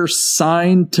clear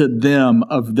sign to them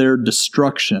of their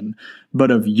destruction, but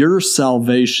of your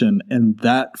salvation, and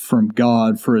that from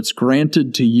God. For it's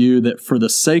granted to you that for the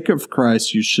sake of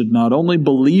Christ you should not only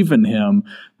believe in him,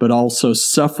 but also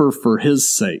suffer for his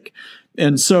sake."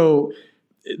 And so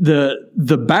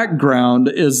the background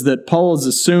is that Paul is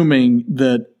assuming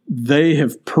that they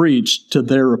have preached to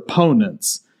their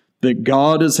opponents that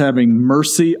God is having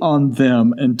mercy on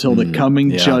them until the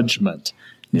coming judgment,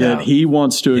 that he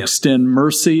wants to extend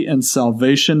mercy and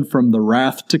salvation from the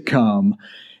wrath to come,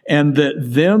 and that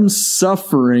them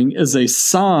suffering is a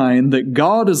sign that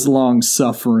God is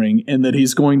long-suffering and that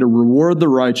he's going to reward the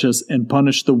righteous and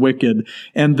punish the wicked,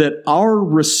 and that our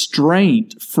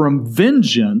restraint from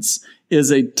vengeance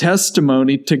is a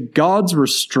testimony to God's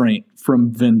restraint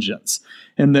from vengeance.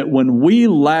 And that when we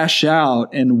lash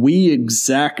out and we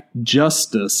exact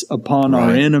justice upon our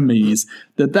enemies,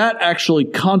 that actually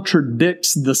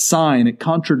contradicts the sign. It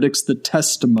contradicts the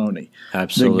testimony.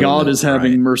 Absolutely. That God is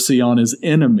having mercy on his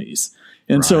enemies.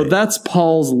 And so that's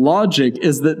Paul's logic,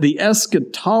 is that the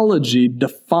eschatology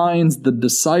defines the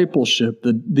discipleship.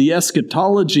 The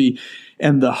eschatology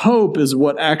and the hope is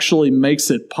what actually makes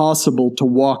it possible to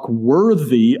walk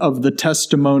worthy of the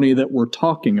testimony that we're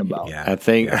talking about. Yeah. I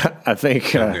think,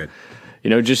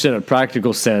 just in a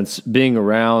practical sense, being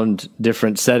around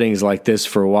different settings like this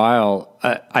for a while,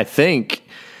 I think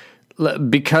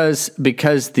because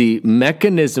the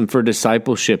mechanism for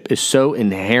discipleship is so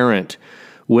inherent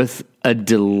with a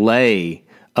delay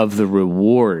of the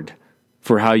reward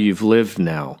for how you've lived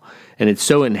now. And it's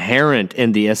so inherent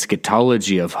in the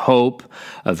eschatology of hope,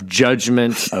 of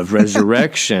judgment, of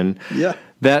resurrection,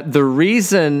 that the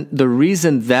reason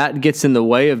that gets in the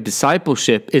way of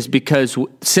discipleship is because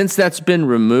since that's been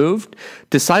removed,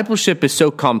 discipleship is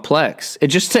so complex. It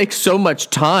just takes so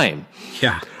much time.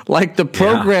 Yeah. Like the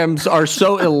programs are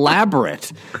so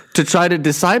elaborate to try to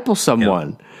disciple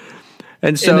someone.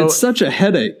 And so it's such a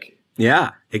headache.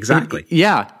 Yeah, exactly.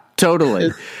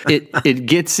 Totally. It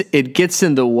gets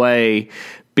in the way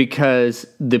because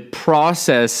the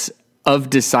process of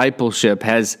discipleship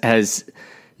has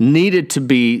needed to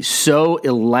be so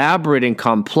elaborate and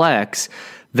complex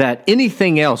that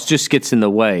anything else just gets in the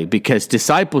way, because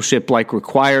discipleship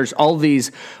requires all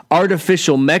these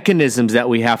artificial mechanisms that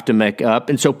we have to make up.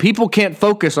 And so people can't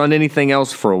focus on anything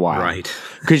else for a while. Right.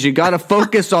 Because you got to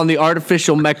focus on the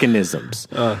artificial mechanisms.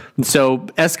 And so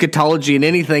eschatology and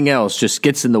anything else just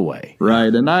gets in the way.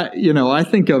 Right. And I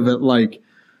think of it like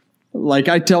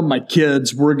I tell my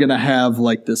kids, we're going to have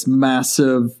this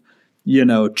massive,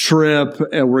 trip,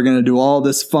 and we're going to do all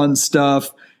this fun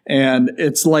stuff. And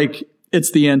it's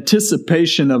the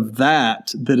anticipation of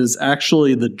that is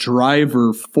actually the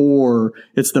driver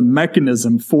it's the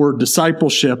mechanism for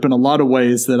discipleship in a lot of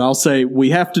ways, that I'll say,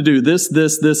 we have to do this,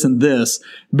 this, and this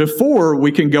before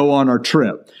we can go on our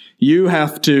trip. You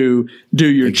have to do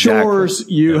your chores.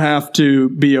 You have to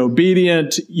be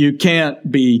obedient. You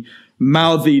can't be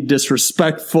mouthy,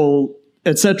 disrespectful,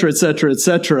 et cetera, et cetera, et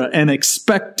cetera, and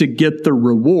expect to get the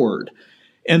reward.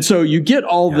 And so you get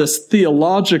all this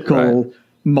theological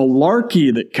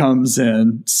malarkey that comes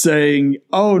in saying,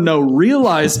 oh no,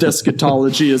 realized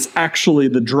eschatology is actually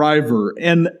the driver.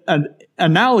 And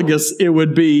analogous, it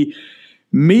would be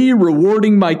me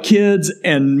rewarding my kids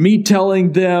and me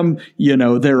telling them,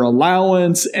 their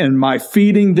allowance and my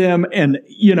feeding them. And,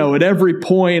 at every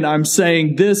point I'm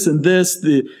saying this and this,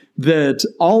 that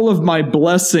all of my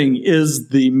blessing is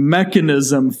the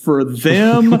mechanism for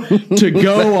them to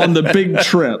go on the big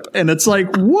trip. And it's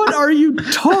like, what are you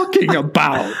talking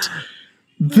about?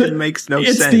 It makes no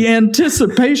sense. It's the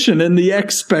anticipation and the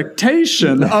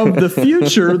expectation of the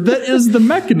future that is the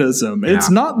mechanism. It's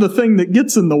not the thing that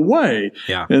gets in the way.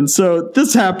 Yeah. And so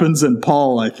this happens in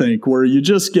Paul, I think, where you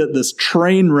just get this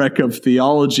train wreck of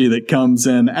theology that comes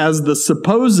in as the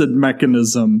supposed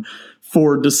mechanism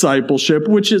for discipleship,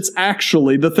 which is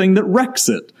actually the thing that wrecks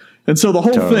it. And so the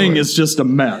whole thing is just a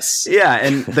mess. Yeah.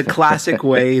 And the classic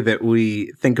way that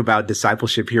we think about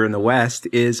discipleship here in the West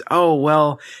is, oh,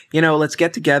 well, let's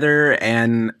get together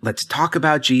and let's talk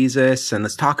about Jesus and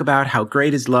let's talk about how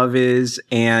great his love is.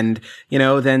 And,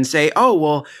 then say, oh,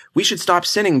 well, we should stop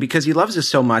sinning because he loves us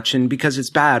so much and because it's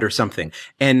bad or something.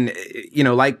 And,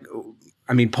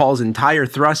 Paul's entire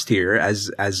thrust here,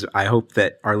 as I hope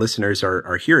that our listeners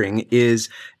are hearing, is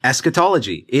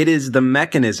eschatology. It is the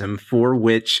mechanism for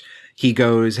which he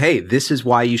goes, hey, this is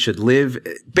why you should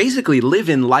basically live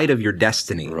in light of your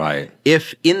destiny. Right.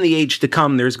 If in the age to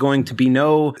come, there's going to be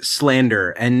no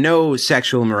slander and no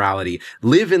sexual immorality,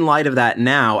 live in light of that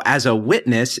now as a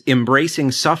witness,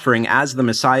 embracing suffering as the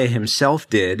Messiah himself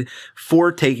did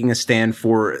for taking a stand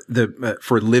for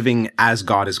living as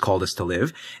God has called us to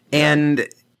live. And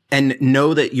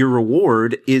know that your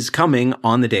reward is coming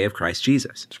on the day of Christ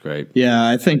Jesus. That's great. Yeah,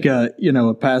 I think, a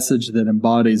passage that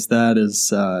embodies that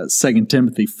is 2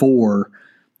 Timothy 4,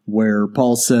 where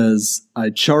Paul says, I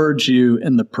charge you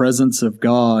in the presence of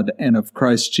God and of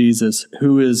Christ Jesus,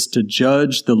 who is to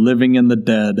judge the living and the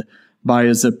dead by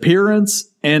his appearance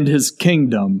and his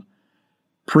kingdom.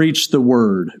 Preach the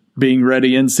word, being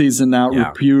ready in season, out,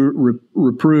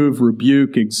 reprove,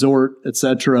 rebuke, exhort,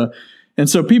 etc. And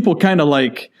so people kind of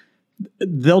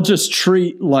they'll just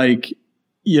treat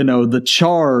the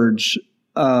charge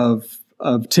of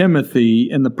Timothy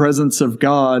in the presence of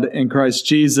God and Christ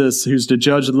Jesus, who's to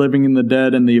judge the living and the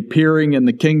dead, and the appearing in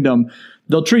the kingdom.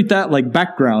 They'll treat that like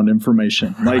background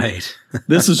information. Right.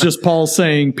 This is just Paul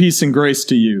saying peace and grace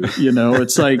to you.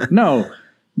 It's like, no,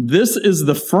 this is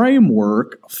the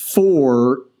framework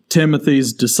for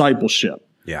Timothy's discipleship.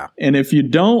 Yeah. And if you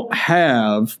don't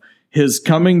have his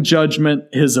coming judgment,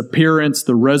 his appearance,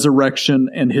 the resurrection,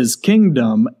 and his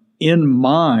kingdom in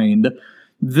mind,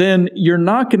 then you're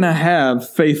not going to have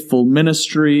faithful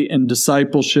ministry and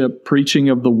discipleship, preaching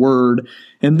of the word.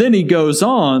 And then he goes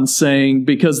on saying,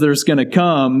 because there's going to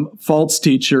come false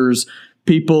teachers,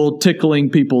 people tickling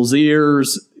people's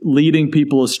ears, leading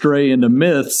people astray into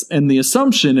myths. And the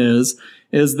assumption is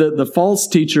that the false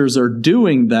teachers are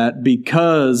doing that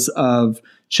because of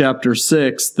Chapter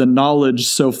 6, the knowledge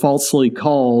so falsely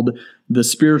called, the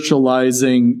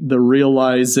spiritualizing, the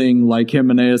realizing, like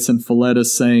Hymenaeus and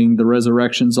Philetus saying the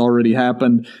resurrection's already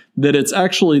happened, that it's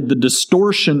actually the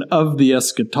distortion of the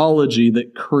eschatology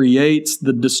that creates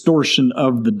the distortion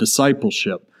of the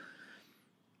discipleship.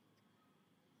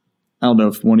 I don't know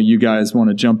if one of you guys want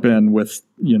to jump in with,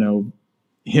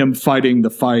 him fighting the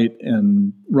fight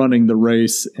and running the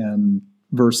race and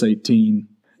verse 18.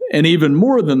 And even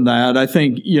more than that, I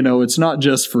think, it's not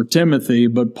just for Timothy,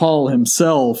 but Paul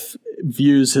himself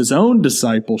views his own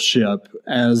discipleship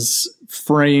as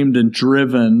framed and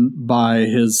driven by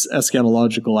his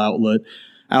eschatological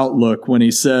outlook when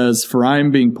he says, for I am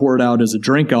being poured out as a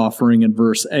drink offering in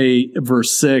verse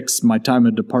 6, my time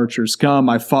of departure's come.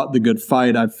 I fought the good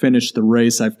fight. I've finished the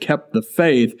race. I've kept the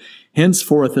faith.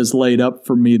 Henceforth is laid up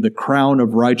for me the crown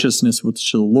of righteousness, which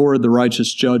the Lord, the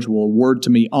righteous judge, will award to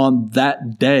me on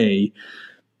that day,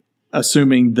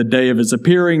 assuming the day of his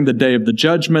appearing, the day of the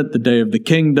judgment, the day of the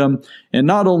kingdom, and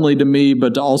not only to me,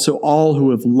 but to also all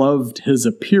who have loved his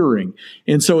appearing.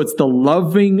 And so it's the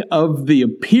loving of the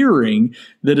appearing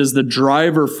that is the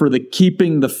driver for the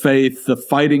keeping the faith, the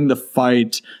fighting the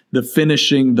fight, the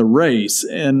finishing the race.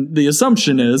 And the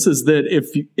assumption is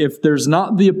that if there's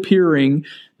not the appearing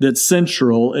that's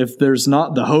central, if there's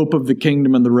not the hope of the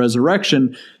kingdom and the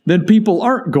resurrection, then people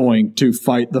aren't going to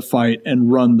fight the fight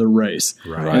and run the race.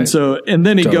 Right. And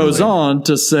then he goes on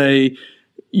to say,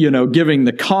 giving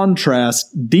the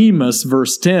contrast, Demas,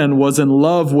 verse 10, was in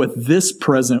love with this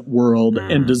present world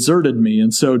and deserted me.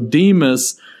 And so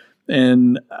Demas,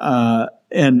 and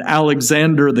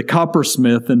Alexander the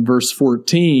coppersmith in verse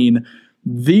 14,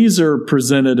 these are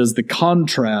presented as the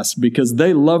contrast because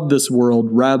they love this world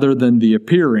rather than the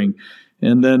appearing.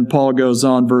 And then Paul goes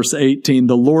on, verse 18,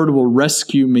 the Lord will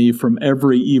rescue me from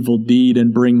every evil deed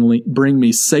and bring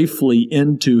me safely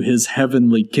into his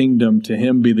heavenly kingdom. To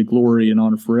him be the glory and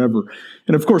honor forever.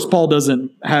 And of course, Paul doesn't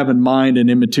have in mind an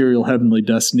immaterial heavenly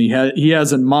destiny. He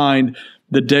has in mind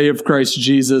the day of Christ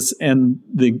Jesus and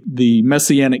the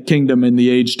messianic kingdom in the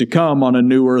age to come on a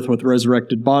new earth with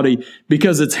resurrected body,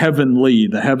 because it's heavenly.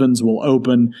 The heavens will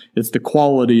open. It's the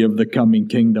quality of the coming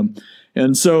kingdom.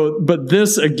 And so, but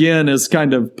this again is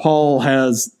kind of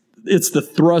it's the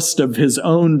thrust of his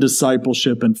own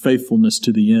discipleship and faithfulness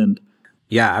to the end.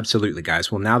 Yeah, absolutely,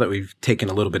 guys. Well, now that we've taken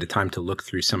a little bit of time to look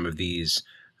through some of these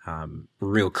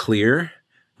real clear,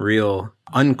 real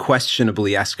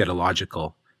unquestionably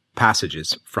eschatological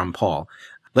passages from Paul,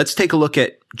 let's take a look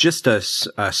at just a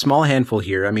small handful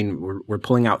here. I mean, we're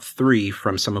pulling out 3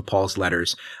 from some of Paul's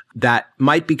letters that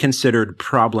might be considered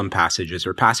problem passages,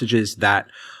 or passages that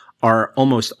are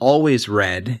almost always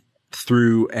read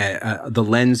through the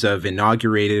lens of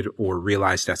inaugurated or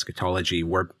realized eschatology,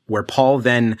 where Paul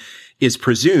then is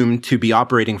presumed to be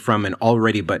operating from an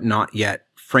already but not yet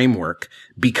framework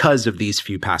because of these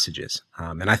few passages.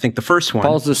 And I think the first one...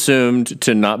 Paul's assumed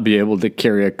to not be able to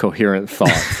carry a coherent thought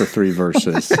for 3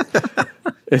 verses.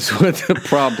 Is what the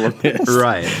problem is.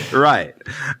 Right.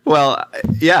 Well,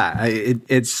 yeah,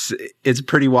 it's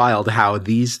pretty wild how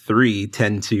these 3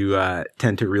 tend to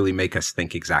really make us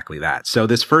think exactly that. So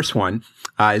this first one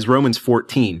is Romans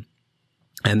 14.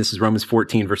 And this is Romans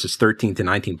 14, verses 13 to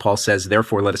 19. Paul says,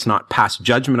 therefore, let us not pass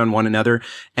judgment on one another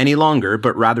any longer,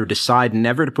 but rather decide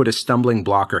never to put a stumbling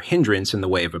block or hindrance in the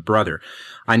way of a brother.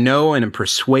 I know and am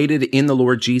persuaded in the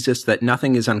Lord Jesus that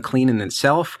nothing is unclean in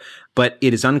itself, but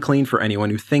it is unclean for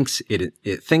anyone who thinks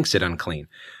it unclean.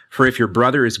 For if your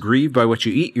brother is grieved by what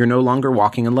you eat, you're no longer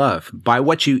walking in love. By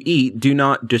what you eat, do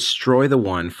not destroy the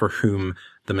one for whom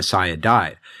the Messiah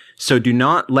died. So do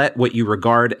not let what you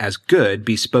regard as good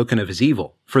be spoken of as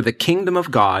evil. For the kingdom of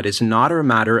God is not a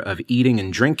matter of eating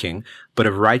and drinking, but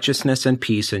of righteousness and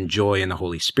peace and joy in the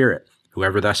Holy Spirit.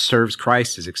 Whoever thus serves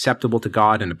Christ is acceptable to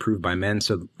God and approved by men.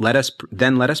 So let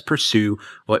us pursue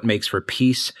what makes for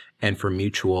peace and for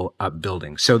mutual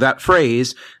upbuilding. So that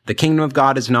phrase, the kingdom of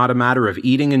God is not a matter of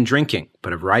eating and drinking,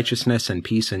 but of righteousness and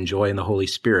peace and joy in the Holy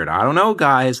Spirit. I don't know,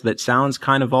 guys, that sounds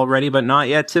kind of already, but not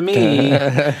yet to me.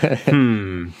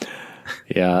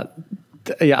 Yeah,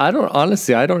 I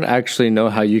don't actually know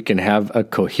how you can have a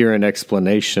coherent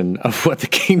explanation of what the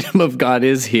kingdom of God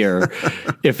is here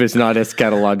if it's not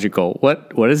eschatological.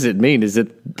 What does it mean? Is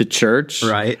it the church?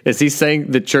 Right. Is he saying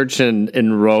the church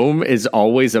in Rome is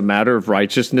always a matter of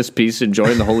righteousness, peace, and joy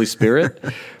in the Holy Spirit?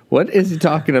 What is he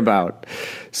talking about?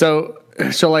 So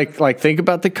like think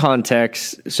about the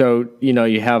context. So,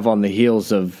 you have on the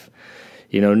heels of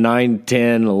 9,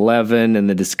 10, 11, and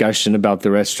the discussion about the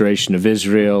restoration of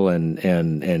Israel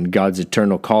and God's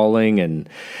eternal calling, and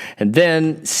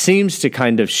then seems to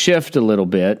kind of shift a little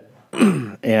bit,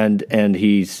 and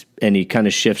he kind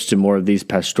of shifts to more of these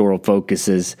pastoral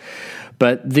focuses,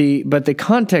 but the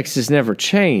context has never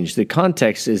changed. The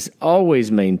context is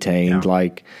always maintained,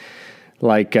 like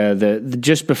the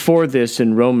just before this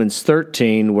in Romans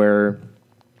 13, where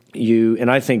and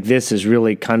I think this is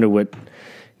really kind of what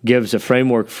gives a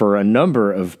framework for a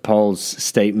number of Paul's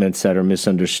statements that are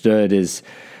misunderstood, is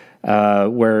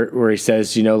where he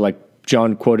says, like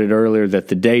John quoted earlier, that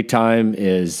the daytime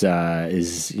is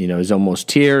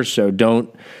almost here. So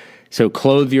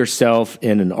clothe yourself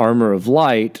in an armor of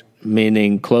light,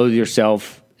 meaning clothe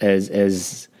yourself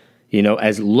as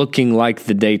looking like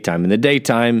the daytime. And the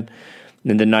daytime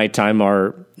and the nighttime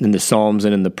are in the Psalms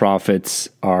and in the prophets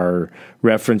are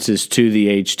references to the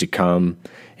age to come.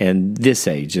 And this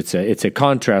age, it's a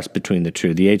contrast between the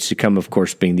two. The age to come, of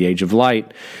course, being the age of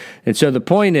light. And so the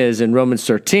point is, in Romans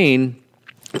 13,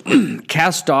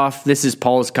 cast off, this is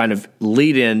Paul's kind of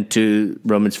lead in to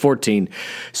Romans 14.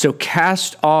 So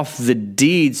cast off the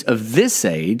deeds of this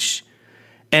age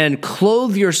and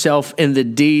clothe yourself in the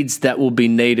deeds that will be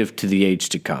native to the age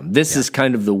to come. This is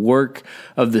kind of the work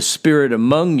of the Spirit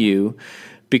among you.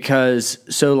 Because,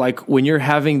 so like when you're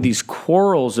having these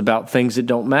quarrels about things that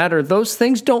don't matter, those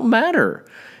things don't matter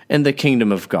in the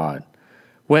kingdom of God.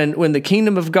 When the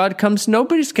kingdom of God comes,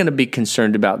 nobody's going to be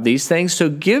concerned about these things. So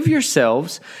give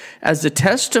yourselves as a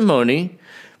testimony,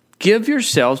 give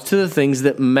yourselves to the things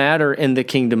that matter in the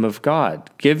kingdom of God.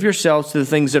 Give yourselves to the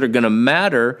things that are going to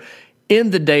matter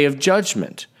in the day of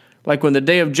judgment. Like when the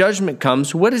day of judgment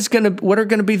comes, what are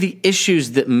going to be the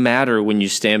issues that matter when you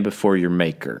stand before your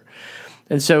Maker?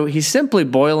 And so he's simply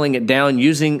boiling it down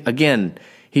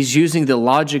he's using the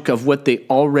logic of what they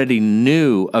already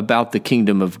knew about the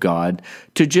kingdom of God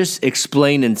to just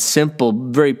explain in simple,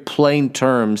 very plain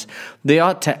terms, they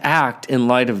ought to act in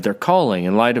light of their calling,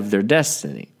 in light of their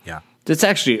destiny. Yeah. It's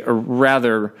actually a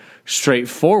rather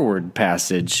straightforward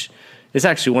passage. It's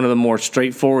actually one of the more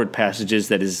straightforward passages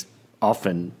that is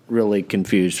often really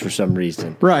confused for some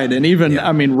reason. Right. And even,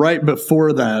 right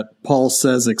before that, Paul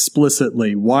says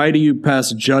explicitly, why do you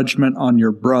pass judgment on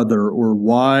your brother, or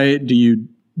why do you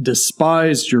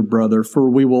despise your brother?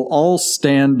 For we will all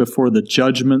stand before the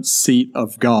judgment seat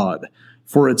of God.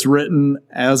 For it's written,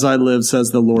 as I live,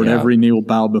 says the Lord, every knee will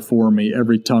bow before me,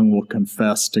 every tongue will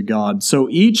confess to God. So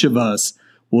each of us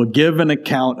will give an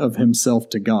account of himself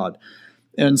to God.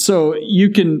 And so you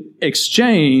can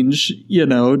exchange,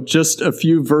 just a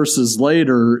few verses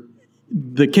later,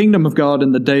 the kingdom of God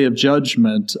and the day of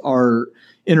judgment are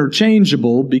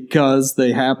interchangeable because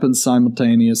they happen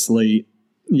simultaneously,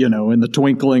 in the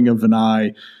twinkling of an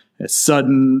eye,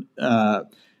 sudden,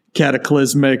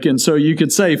 cataclysmic. And so you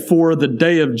could say, for the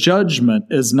day of judgment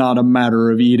is not a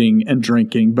matter of eating and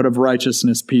drinking, but of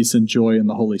righteousness, peace, and joy in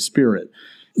the Holy Spirit.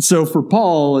 So for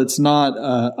Paul, it's not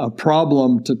a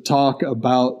problem to talk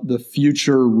about the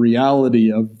future reality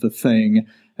of the thing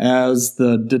as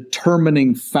the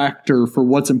determining factor for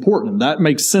what's important. That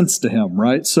makes sense to him,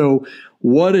 right? So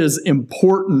what is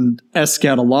important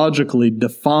eschatologically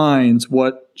defines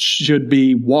what should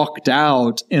be walked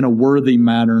out in a worthy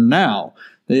manner now.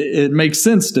 It makes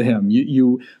sense to him.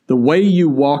 The way you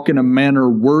walk in a manner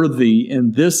worthy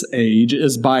in this age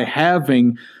is by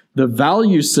having the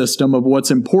value system of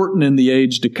what's important in the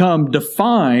age to come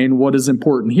define what is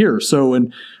important here. So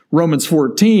in Romans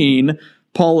 14,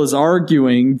 Paul is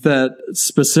arguing that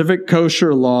specific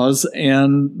kosher laws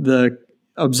and the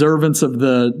observance of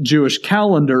the Jewish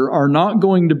calendar are not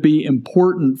going to be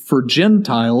important for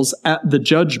Gentiles at the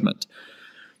judgment.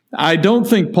 I don't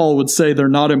think Paul would say they're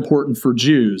not important for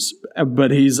Jews,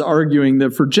 but he's arguing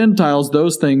that for Gentiles,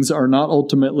 those things are not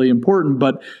ultimately important.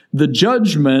 But the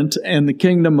judgment and the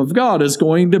kingdom of God is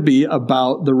going to be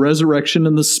about the resurrection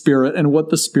and the Spirit and what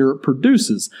the Spirit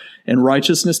produces, and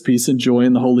righteousness, peace, and joy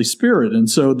in the Holy Spirit. And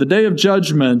so the day of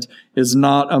judgment is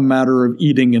not a matter of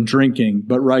eating and drinking,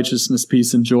 but righteousness,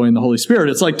 peace, and joy in the Holy Spirit.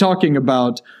 It's like talking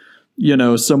about,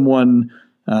 someone...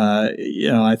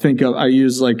 I think I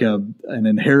use like an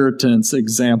inheritance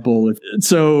example.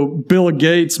 So Bill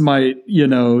Gates might,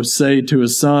 say to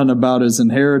his son about his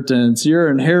inheritance, your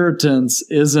inheritance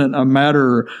isn't a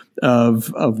matter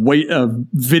of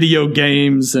video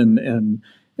games and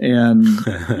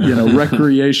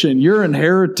recreation. Your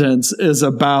inheritance is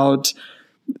about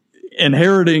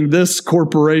inheriting this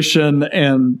corporation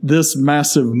and this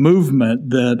massive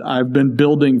movement that I've been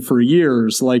building for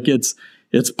years. Like it's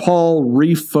Paul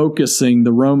refocusing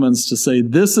the Romans to say,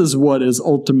 this is what is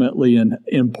ultimately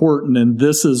important, and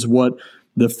this is what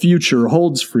the future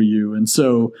holds for you. And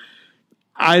so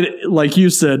like you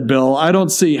said, Bill, I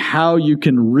don't see how you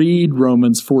can read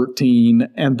Romans 14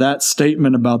 and that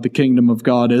statement about the kingdom of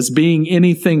God as being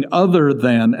anything other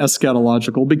than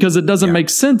eschatological, because it doesn't make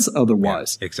sense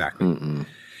otherwise. Yeah, exactly.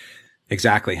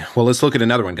 Exactly. Well, let's look at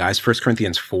another one, guys. 1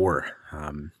 Corinthians 4.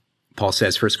 Paul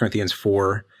says, 1 Corinthians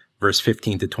 4, verse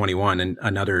 15 to 21, and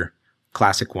another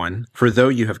classic one. For though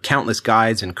you have countless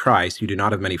guides in Christ, you do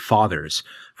not have many fathers.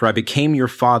 For I became your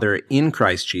father in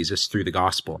Christ Jesus through the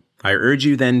gospel. I urge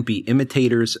you then, be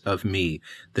imitators of me.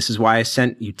 This is why I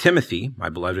sent you Timothy, my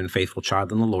beloved and faithful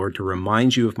child in the Lord, to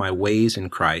remind you of my ways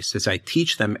in Christ, as I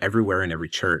teach them everywhere in every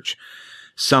church.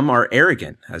 Some are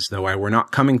arrogant, as though I were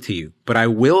not coming to you. But I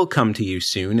will come to you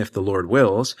soon, if the Lord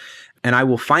wills, and I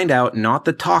will find out not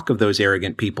the talk of those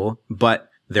arrogant people, but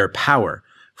their power.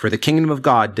 For the kingdom of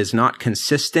God does not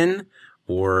consist in,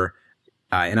 or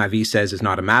NIV says is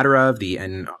not a matter of, the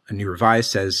New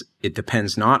Revised says it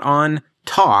depends not on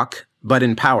talk, but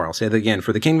in power. I'll say that again.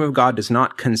 For the kingdom of God does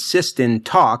not consist in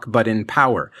talk, but in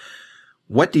power.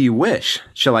 What do you wish?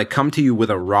 Shall I come to you with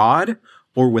a rod,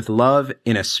 or with love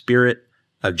in a spirit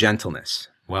of gentleness?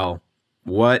 Well,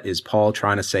 what is Paul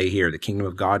trying to say here? The kingdom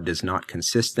of God does not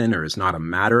consist in, or is not a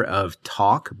matter of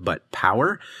talk, but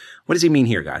power. What does he mean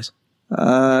here, guys?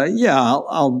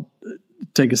 I'll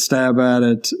take a stab at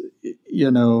it.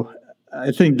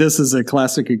 I think this is a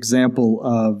classic example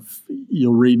of,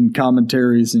 you'll read in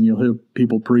commentaries and you'll hear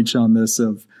people preach on this,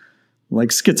 of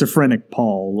like schizophrenic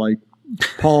Paul. Like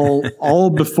Paul, all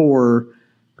before,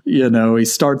 he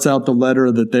starts out the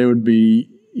letter that they would be,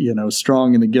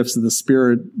 strong in the gifts of the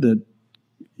Spirit, that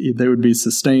they would be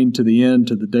sustained to the end,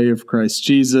 to the day of Christ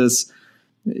Jesus.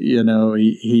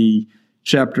 He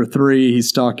chapter 3,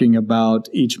 he's talking about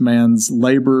each man's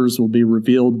labors will be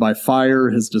revealed by fire.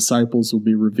 His disciples will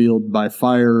be revealed by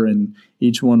fire, and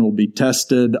each one will be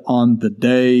tested on the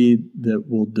day that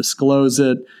will disclose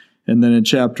it. And then in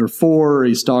chapter 4,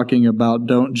 he's talking about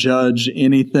don't judge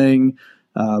anything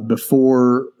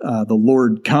before the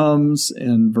Lord comes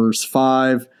in verse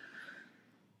 5.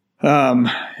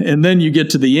 And then you get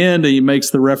to the end, and he makes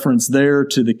the reference there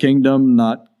to the kingdom,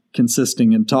 not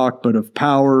consisting in talk, but of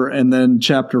power. And then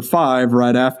chapter 5,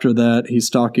 right after that, he's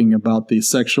talking about the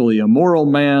sexually immoral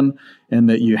man, and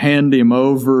that you hand him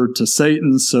over to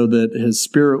Satan so that his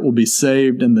spirit will be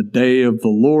saved in the day of the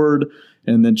Lord.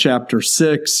 And then chapter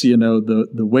 6, the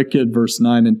wicked, verse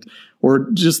 9, or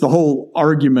just the whole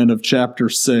argument of chapter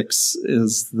 6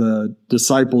 is the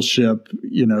discipleship.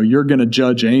 You're going to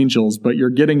judge angels, but you're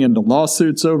getting into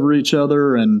lawsuits over each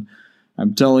other. And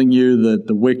I'm telling you that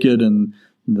the wicked and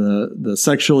the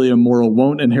sexually immoral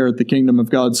won't inherit the kingdom of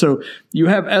God. So you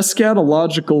have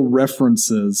eschatological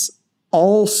references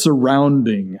all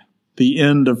surrounding the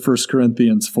end of 1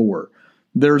 Corinthians 4.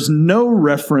 There's no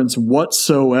reference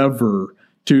whatsoever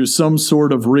to some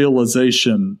sort of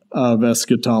realization of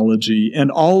eschatology and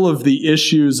all of the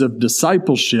issues of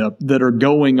discipleship that are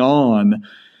going on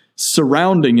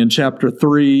surrounding in chapter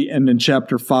 3 and in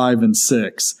chapter 5 and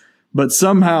 6. But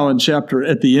somehow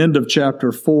at the end of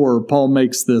chapter 4, Paul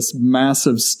makes this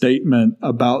massive statement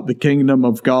about the kingdom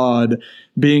of God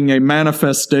being a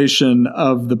manifestation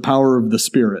of the power of the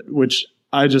Spirit, which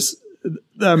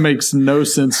that makes no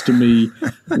sense to me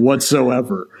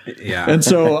whatsoever. Yeah. And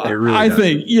so really I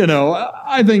think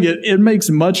it makes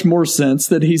much more sense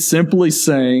that he's simply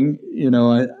saying,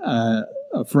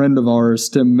 a friend of ours,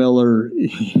 Tim Miller,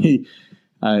 he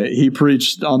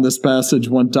preached on this passage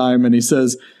one time, and he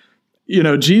says,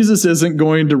 Jesus isn't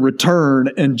going to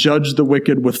return and judge the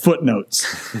wicked with footnotes.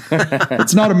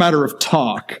 It's not a matter of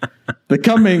talk. The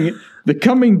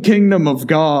coming kingdom of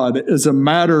God is a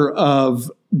matter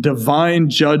of divine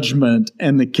judgment,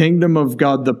 and the kingdom of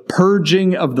God, the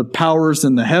purging of the powers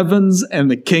in the heavens and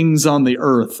the kings on the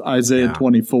earth, Isaiah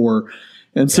 24.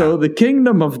 And so the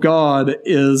kingdom of God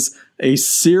is a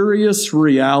serious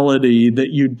reality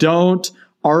that you don't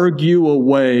argue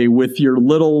away with your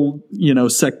little,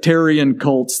 sectarian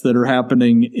cults that are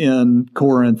happening in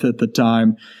Corinth at the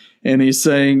time. And he's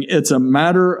saying it's a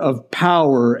matter of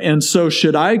power. And so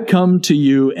should I come to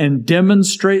you and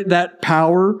demonstrate that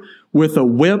power with a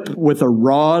whip, with a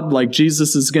rod, like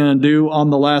Jesus is going to do on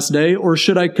the last day? Or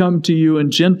should I come to you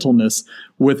in gentleness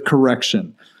with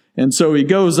correction? And so he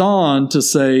goes on to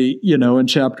say, in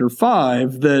chapter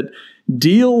 5, that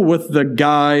deal with the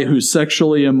guy who's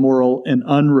sexually immoral and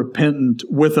unrepentant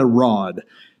with a rod,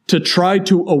 to try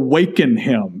to awaken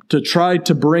him, to try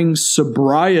to bring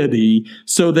sobriety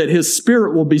so that his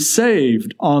spirit will be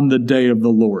saved on the day of the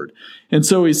Lord. And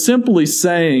so he's simply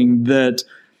saying that,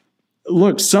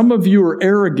 look, some of you are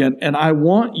arrogant, and I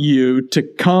want you to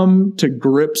come to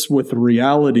grips with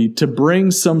reality, to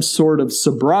bring some sort of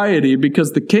sobriety,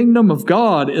 because the kingdom of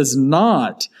God is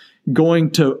not going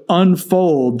to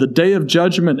unfold. The day of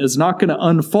judgment is not going to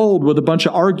unfold with a bunch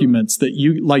of arguments that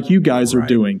you guys are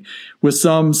doing, with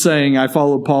some saying, I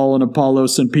follow Paul and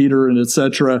Apollos and Peter and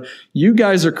etc. You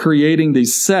guys are creating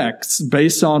these sects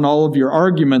based on all of your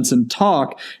arguments and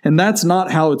talk, and that's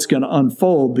not how it's going to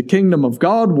unfold. The kingdom of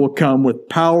God will come with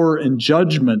power and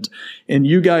judgment, and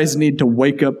you guys need to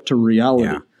wake up to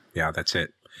reality. Yeah, that's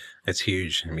it. That's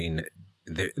huge. I mean,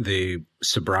 the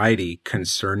sobriety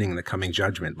concerning the coming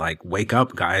judgment, like, wake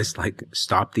up, guys, like,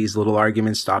 stop these little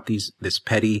arguments, stop this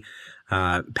petty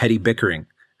bickering,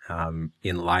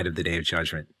 in light of the day of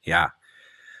judgment. Yeah.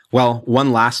 Well,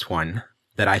 one last one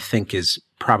that I think is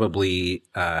probably,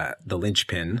 the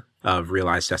linchpin of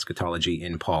realized eschatology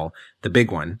in Paul, the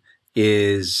big one,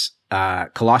 is,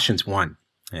 Colossians 1.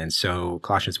 And so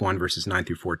Colossians 1 verses 9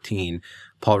 through 14,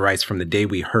 Paul writes, from the day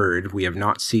we heard, we have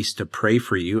not ceased to pray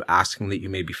for you, asking that you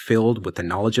may be filled with the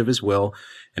knowledge of his will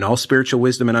and all spiritual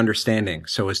wisdom and understanding,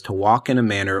 so as to walk in a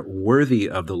manner worthy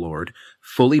of the Lord,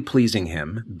 fully pleasing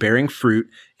him, bearing fruit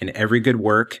in every good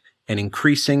work, and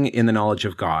increasing in the knowledge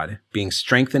of God, being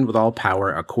strengthened with all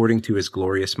power according to his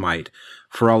glorious might,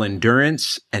 for all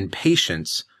endurance and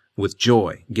patience with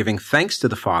joy, giving thanks to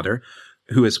the Father,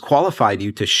 who has qualified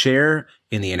you to share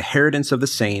in the inheritance of the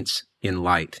saints in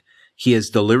light. He has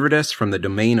delivered us from the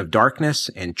domain of darkness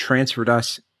and transferred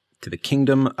us to the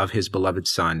kingdom of his beloved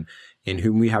Son, in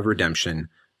whom we have redemption,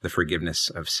 the forgiveness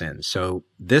of sins. So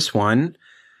this one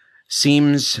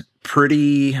seems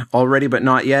pretty already, but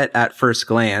not yet at first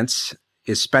glance,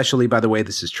 especially by the way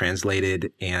this is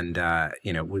translated, and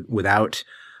without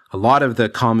a lot of the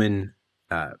common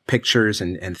pictures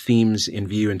and themes in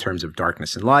view in terms of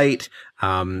darkness and light,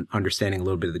 understanding a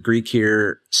little bit of the Greek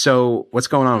here. So what's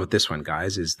going on with this one,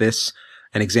 guys? Is this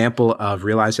an example of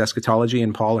realized eschatology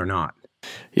in Paul or not?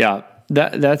 Yeah,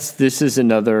 this is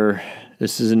another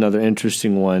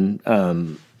interesting one.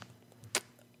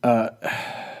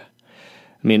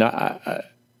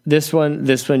 This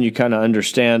one you kind of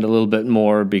understand a little bit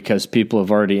more because people have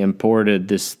already imported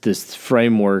this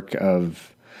framework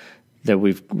that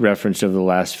we've referenced over the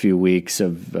last few weeks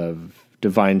of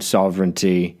divine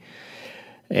sovereignty,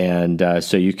 and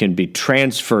so you can be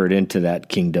transferred into that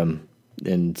kingdom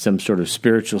in some sort of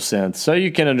spiritual sense. So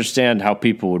you can understand how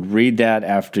people would read that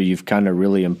after you've kind of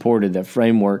really imported that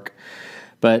framework.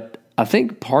 But I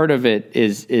think part of it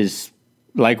is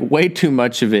like way too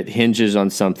much of it hinges on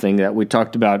something that we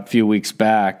talked about a few weeks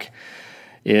back,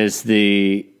 is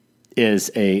a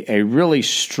really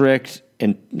strict,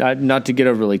 and not to get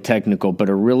overly technical, but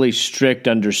a really strict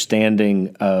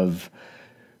understanding of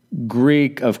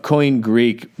Koine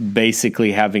Greek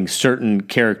basically having certain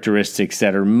characteristics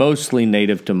that are mostly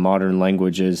native to modern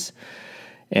languages.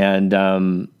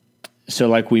 And so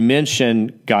like we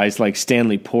mentioned, guys like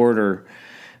Stanley Porter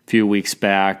a few weeks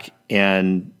back,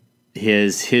 and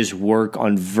his work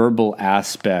on verbal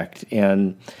aspect.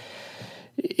 And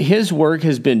his work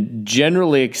has been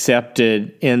generally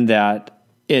accepted in that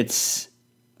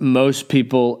most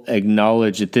people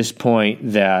acknowledge at this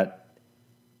point that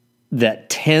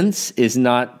tense is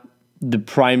not the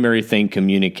primary thing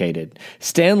communicated.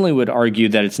 Stanley would argue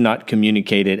that it's not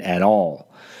communicated at all.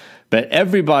 But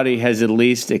everybody has at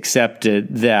least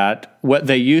accepted that what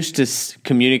they used to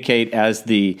communicate as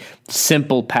the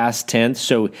simple past tense,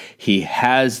 so he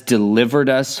has delivered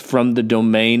us from the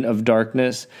domain of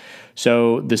darkness.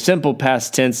 So the simple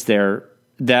past tense there,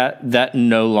 that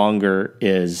no longer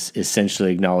is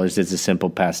essentially acknowledged as a simple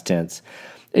past tense.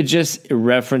 It just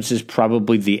references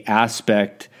probably the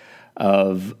aspect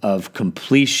of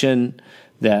completion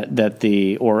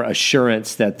or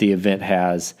assurance that the event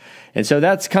has. And so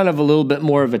that's kind of a little bit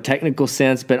more of a technical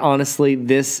sense, but honestly,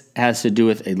 this has to do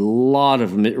with a lot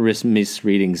of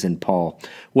misreadings in Paul,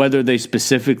 whether they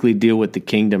specifically deal with the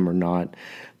kingdom or not.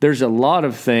 There's a lot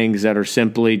of things that are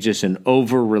simply just an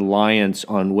over-reliance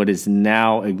on what is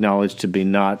now acknowledged to be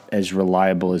not as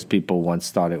reliable as people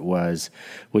once thought it was,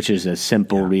 which is a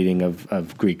simple reading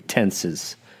of Greek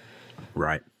tenses.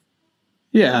 Right.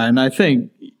 Yeah, and I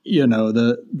think,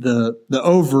 the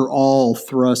overall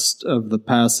thrust of the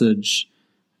passage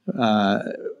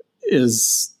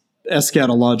is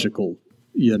eschatological,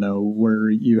 where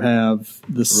you have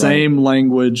the same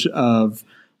language of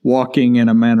walking in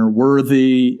a manner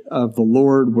worthy of the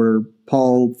Lord, where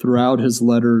Paul, throughout his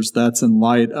letters, that's in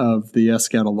light of the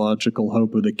eschatological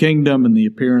hope of the kingdom and the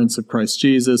appearance of Christ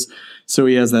Jesus. So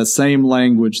he has that same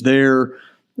language there.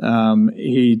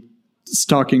 He's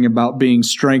talking about being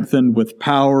strengthened with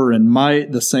power and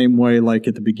might, the same way like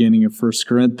at the beginning of 1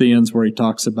 Corinthians, where he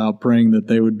talks about praying that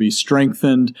they would be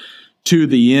strengthened to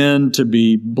the end, to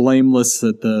be blameless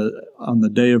on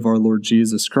the day of our Lord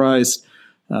Jesus Christ.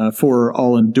 For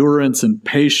all endurance and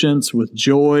patience with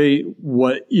joy.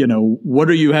 What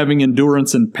are you having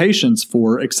endurance and patience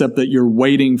for, except that you're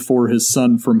waiting for his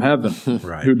Son from heaven,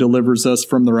 right, who delivers us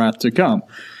from the wrath to come.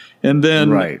 And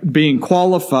then being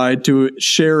qualified to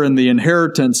share in the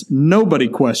inheritance, nobody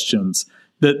questions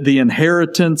that the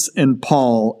inheritance in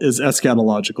Paul is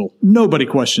eschatological. Nobody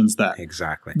questions that.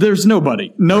 Exactly. There's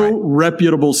nobody. No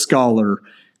reputable scholar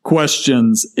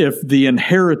questions if the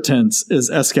inheritance is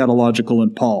eschatological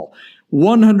in Paul.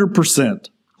 100%,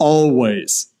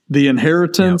 always, the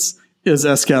inheritance is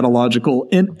eschatological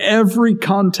in every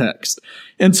context.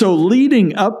 And so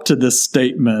leading up to this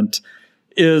statement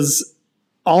is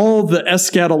all the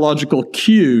eschatological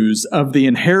cues of the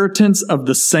inheritance of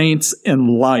the saints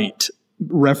in light,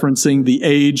 referencing the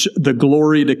age, the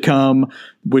glory to come,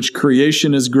 which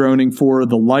creation is groaning for,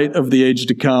 the light of the age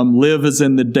to come, live as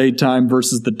in the daytime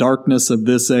versus the darkness of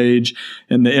this age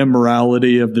and the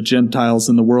immorality of the Gentiles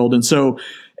in the world. And so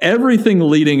everything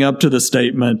leading up to the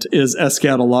statement is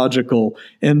eschatological.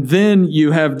 And then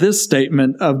you have this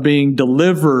statement of being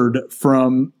delivered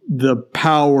from the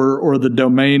power or the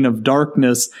domain of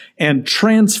darkness and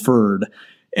transferred.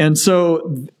 And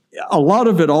so a lot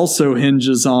of it also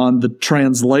hinges on the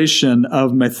translation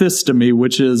of methystemi,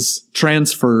 which is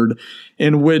transferred,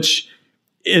 in which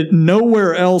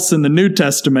nowhere else in the New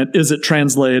Testament is it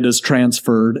translated as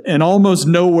transferred, and almost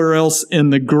nowhere else in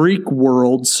the Greek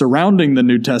world surrounding the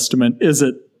New Testament is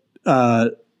it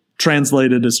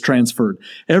translated as transferred.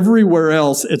 Everywhere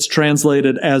else, it's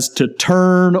translated as to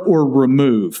turn or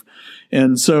remove.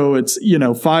 And so it's,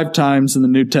 5 times in the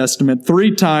New Testament.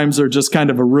 3 times are just kind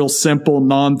of a real simple,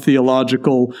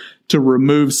 non-theological to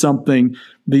remove something.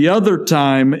 The other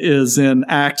time is in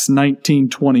Acts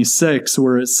 19:26,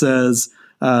 where it says,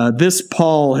 this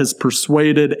Paul has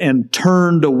persuaded and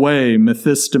turned away,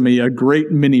 Methystemi, a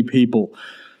great many people.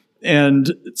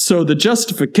 And so the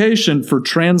justification for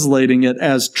translating it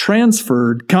as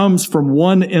transferred comes from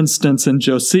one instance in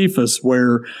Josephus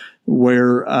where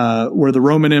the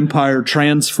Roman Empire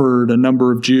transferred a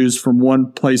number of Jews from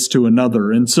one place to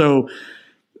another. And so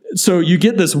you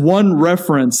get this one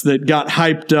reference that got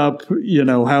hyped up,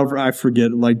 however, I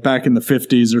forget, like back in the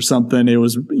 50s or something. It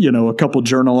was, a couple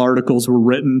journal articles were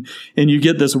written, and you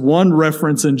get this one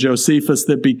reference in Josephus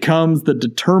that becomes the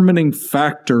determining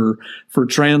factor for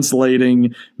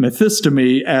translating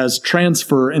Methystemi as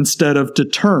transfer instead of to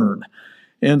turn.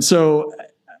 And so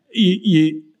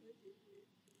if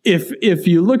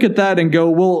you look at that and go,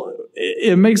 well,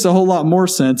 it makes a whole lot more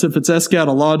sense if it's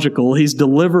eschatological. He's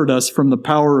delivered us from the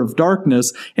power of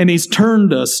darkness, and he's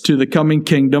turned us to the coming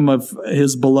kingdom of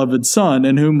his beloved Son,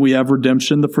 in whom we have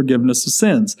redemption, the forgiveness of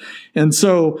sins. And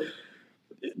so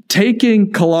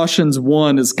taking Colossians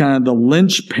 1 as kind of the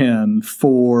linchpin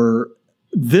for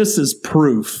this is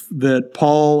proof that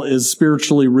Paul is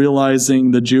spiritually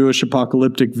realizing the Jewish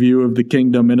apocalyptic view of the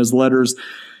kingdom in his letters.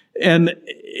 And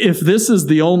if this is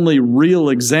the only real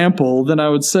example, then I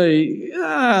would say,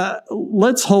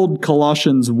 let's hold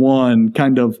Colossians 1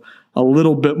 kind of a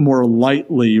little bit more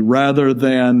lightly rather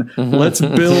than let's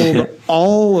build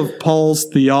all of Paul's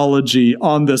theology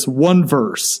on this one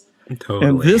verse. Totally.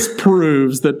 And this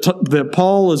proves that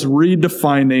Paul is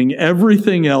redefining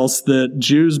everything else that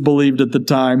Jews believed at the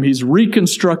time. He's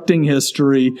reconstructing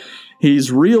history.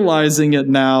 He's realizing it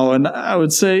now. And I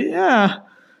would say,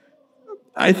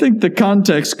 I think the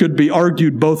context could be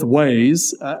argued both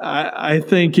ways. I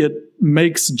think it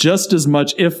makes just as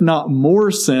much, if not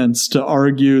more sense, to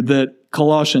argue that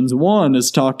Colossians 1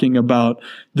 is talking about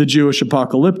the Jewish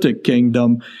apocalyptic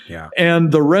kingdom. Yeah.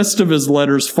 And the rest of his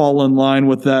letters fall in line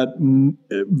with that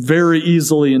very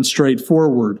easily and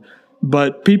straightforward.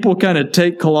 But people kind of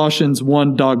take Colossians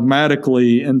 1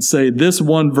 dogmatically and say this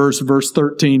one verse, verse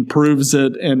 13, proves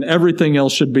it, and everything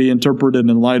else should be interpreted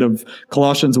in light of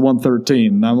Colossians 1:13.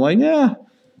 And I'm like,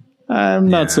 I'm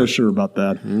not so sure about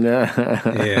that.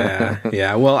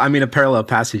 Yeah. Well, I mean, a parallel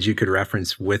passage you could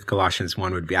reference with Colossians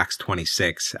 1 would be Acts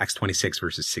 26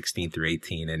 verses 16 through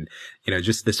 18. And,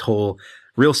 just this whole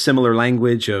real similar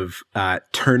language of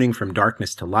turning from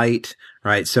darkness to light,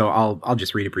 right? So I'll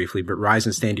just read it briefly. But rise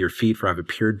and stand to your feet, for I have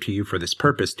appeared to you for this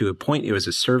purpose, to appoint you as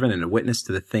a servant and a witness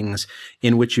to the things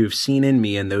in which you have seen in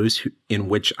me and those in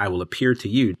which I will appear to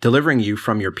you, delivering you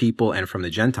from your people and from the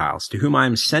Gentiles, to whom I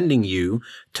am sending you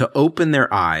to open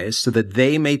their eyes so that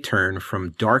they may turn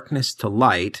from darkness to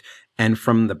light and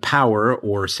from the power,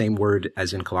 or same word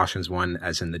as in Colossians 1,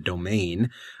 as in the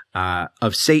domain,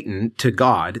 of Satan to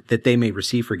God, that they may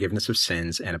receive forgiveness of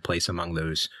sins and a place among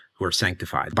those who are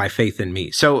sanctified by faith in me.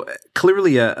 So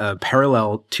clearly a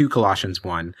parallel to Colossians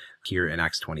 1 here in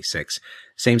Acts 26.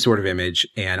 Same sort of image.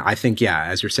 And I think,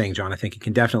 as you're saying, John, I think it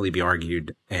can definitely be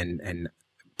argued, and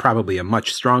probably a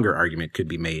much stronger argument could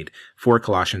be made for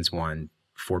Colossians 1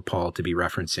 for Paul to be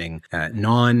referencing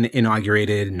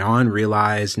non-inaugurated,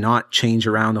 non-realized, not change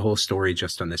around the whole story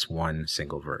just on this one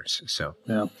single verse. So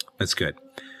that's good.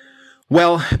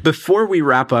 Well, before we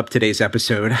wrap up today's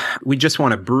episode, we just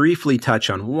want to briefly touch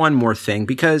on one more thing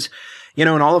because, in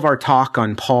all of our talk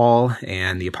on Paul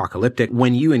and the apocalyptic,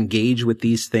 when you engage with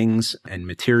these things and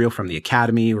material from the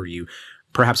academy, or you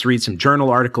perhaps read some journal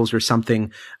articles or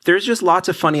something, there's just lots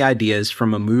of funny ideas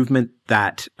from a movement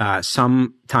that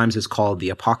sometimes is called the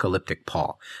apocalyptic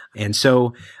Paul. And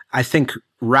so I think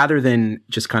rather than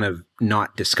just kind of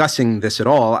not discussing this at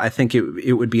all, I think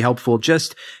it would be helpful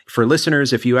just for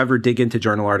listeners, if you ever dig into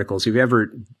journal articles, if you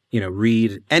ever,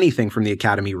 read anything from the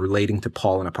academy relating to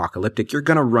Paul and apocalyptic, you're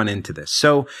going to run into this.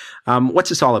 So, what's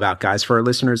this all about, guys? For our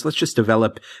listeners, let's just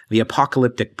develop the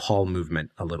apocalyptic Paul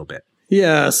movement a little bit.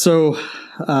 Yeah. So,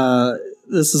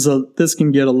 this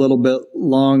can get a little bit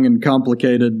long and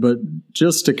complicated, but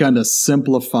just to kind of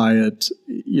simplify it,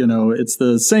 it's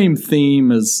the same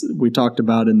theme as we talked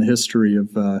about in the history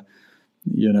of,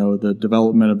 the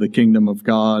development of the kingdom of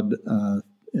God,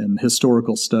 and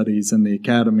historical studies in the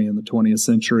academy in the 20th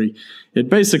century. It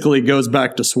basically goes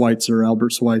back to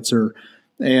Albert Schweitzer.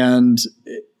 And,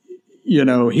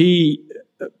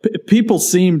 people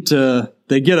seem to,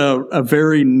 they get a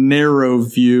very narrow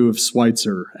view of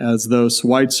Schweitzer, as though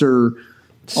Schweitzer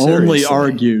Seriously?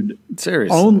 argued.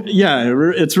 Seriously?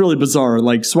 It's really bizarre.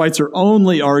 Like Schweitzer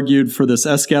only argued for this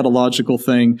eschatological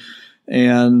thing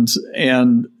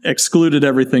and excluded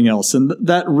everything else. And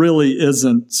that really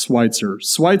isn't Schweitzer.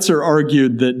 Schweitzer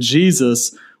argued that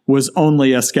Jesus was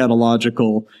only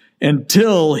eschatological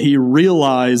until he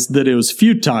realized that it was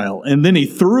futile. And then he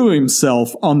threw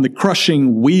himself on the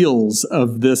crushing wheels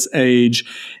of this age,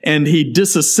 and he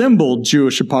disassembled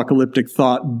Jewish apocalyptic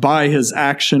thought by his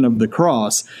action of the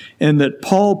cross. And that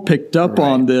Paul picked up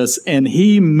on this, and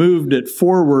he moved it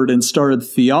forward and started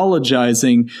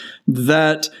theologizing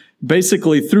that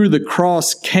basically through the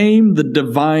cross came the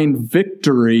divine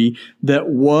victory that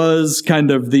was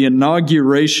kind of the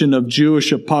inauguration of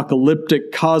Jewish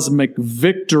apocalyptic cosmic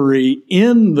victory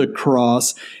in the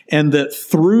cross, and that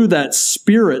through that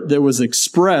spirit that was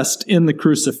expressed in the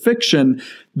crucifixion,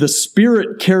 the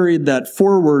spirit carried that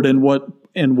forward in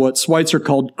what Schweitzer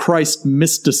called Christ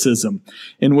mysticism,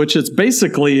 in which it's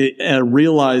basically a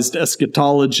realized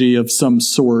eschatology of some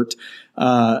sort,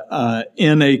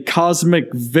 in a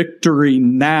cosmic victory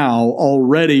now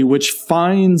already, which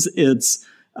finds its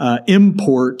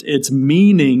import, its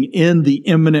meaning in the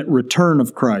imminent return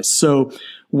of Christ. So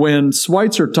when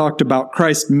Schweitzer talked about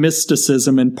Christ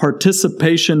mysticism and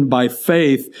participation by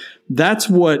faith, that's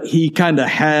what he kind of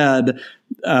had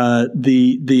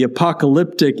the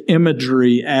apocalyptic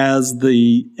imagery as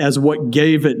what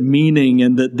gave it meaning,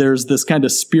 and that there's this kind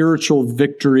of spiritual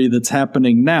victory that's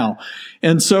happening now.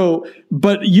 And so,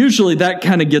 but usually that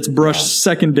kind of gets brushed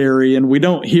secondary, and we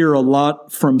don't hear a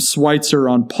lot from Schweitzer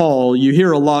on Paul. You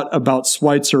hear a lot about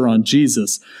Schweitzer on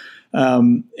Jesus.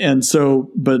 And so,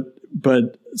 but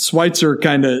Schweitzer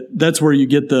that's where you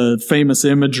get the famous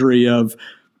imagery of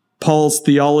Paul's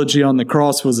theology on the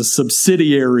cross was a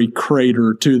subsidiary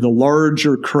crater to the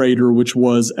larger crater, which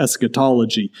was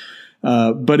eschatology.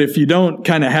 But if you don't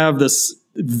kind of have this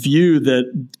view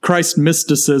that Christ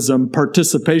mysticism,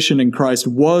 participation in Christ,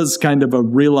 was kind of a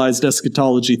realized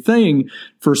eschatology thing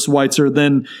for Schweitzer,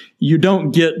 then you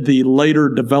don't get the later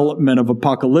development of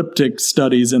apocalyptic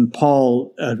studies in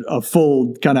Paul, a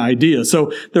full kind of idea.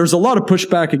 So there's a lot of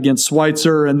pushback against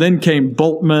Schweitzer, and then came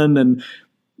Bultmann, and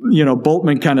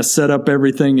Bultmann kind of set up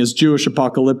everything as Jewish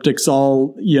apocalyptics,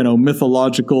 all,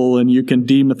 mythological, and you can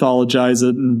demythologize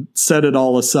it and set it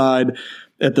all aside.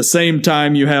 At the same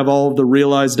time, you have all of the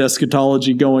realized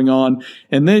eschatology going on.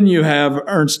 And then you have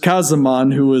Ernst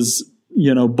Kazeman, who was,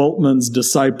 Bultmann's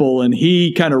disciple, and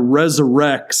he kind of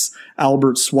resurrects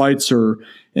Albert Schweitzer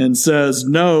and says,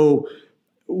 no,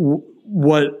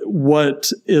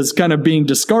 what is kind of being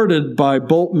discarded by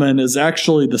Bultmann is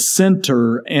actually the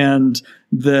center, and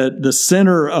that the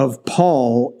center of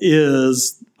Paul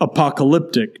is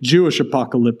apocalyptic, Jewish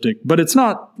apocalyptic, but it's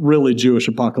not really Jewish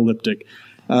apocalyptic.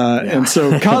 And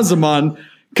so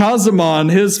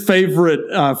Kazeman, his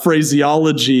favorite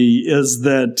phraseology is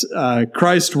that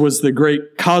Christ was the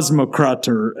great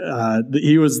cosmocrator.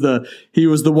 He was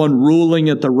the one ruling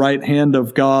at the right hand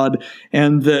of God,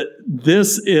 and that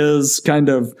this is kind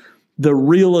of the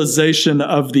realization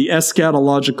of the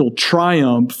eschatological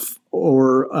triumph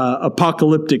or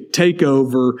apocalyptic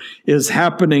takeover is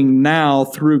happening now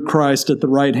through Christ at the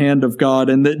right hand of God,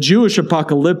 and that Jewish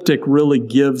apocalyptic really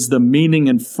gives the meaning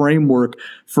and framework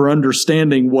for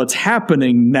understanding what's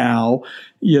happening now,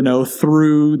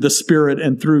 through the Spirit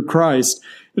and through Christ.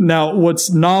 Now, what's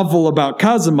novel about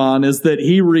Kazeman is that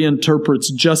he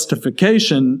reinterprets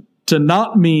justification to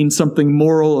not mean something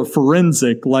moral or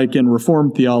forensic like in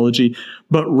Reformed theology,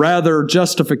 but rather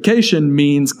justification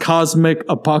means cosmic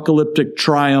apocalyptic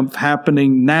triumph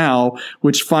happening now,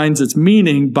 which finds its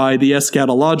meaning by the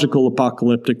eschatological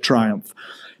apocalyptic triumph.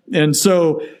 And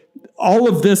so all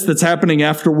of this that's happening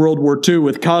after World War II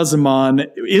with Kazeman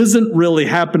isn't really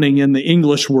happening in the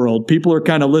English world. People are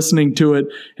kind of listening to it.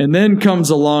 And then comes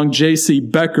along J.C.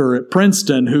 Becker at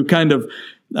Princeton, who kind of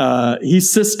he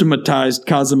systematized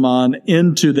Kazeman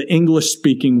into the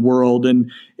English-speaking world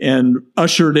and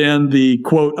ushered in the,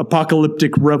 quote,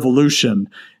 apocalyptic revolution.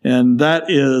 And that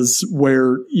is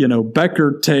where,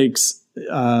 Becker takes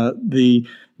the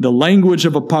language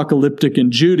of apocalyptic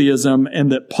in Judaism,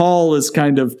 and that Paul is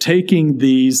kind of taking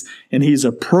these and he's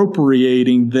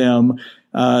appropriating them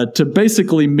to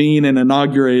basically mean an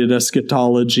inaugurated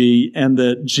eschatology, and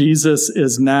that Jesus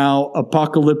is now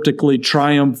apocalyptically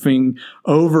triumphing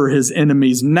over his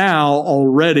enemies now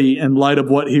already in light of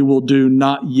what he will do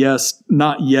not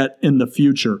yet in the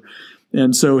future.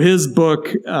 And so his book,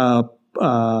 I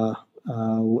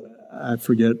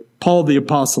forget, Paul the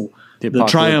Apostle. The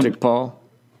Apocalyptic Paul?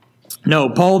 No,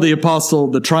 Paul the Apostle,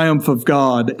 The Triumph of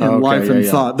God in Life and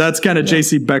Thought. That's kind of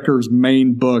J.C. Becker's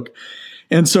main book.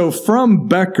 And so from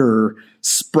Becker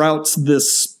sprouts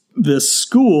this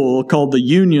school called the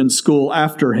Union School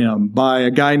after him by a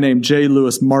guy named J.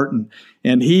 Lewis Martin.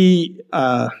 And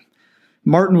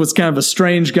Martin was kind of a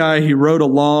strange guy. He wrote a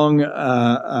long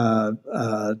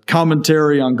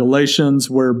commentary on Galatians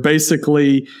where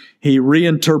basically he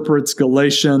reinterprets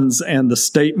Galatians and the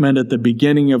statement at the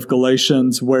beginning of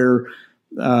Galatians where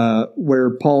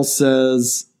Paul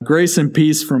says, "Grace and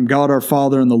peace from God our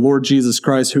Father and the Lord Jesus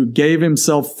Christ, who gave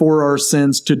himself for our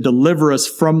sins to deliver us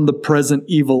from the present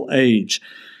evil age."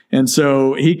 And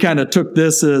so he kind of took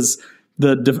this as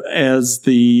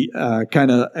the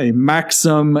kind of a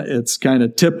maxim. It's kind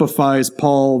of typifies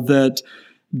Paul that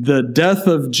the death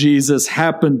of Jesus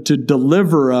happened to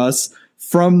deliver us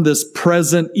from this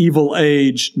present evil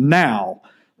age now.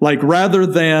 Like rather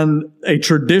than a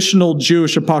traditional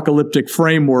Jewish apocalyptic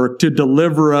framework to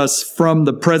deliver us from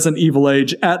the present evil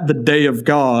age at the day of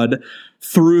God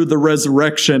through the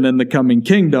resurrection and the coming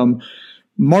kingdom,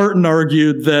 Martin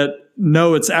argued that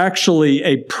no, it's actually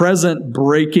a present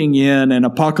breaking in and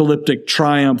apocalyptic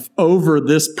triumph over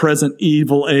this present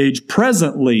evil age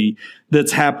presently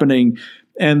that's happening.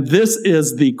 And this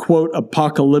is the, quote,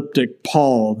 apocalyptic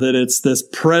Paul, that it's this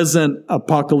present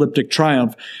apocalyptic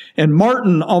triumph. And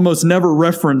Martin almost never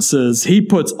references, he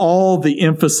puts all the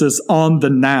emphasis on the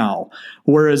now,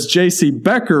 whereas J.C.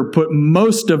 Becker put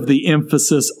most of the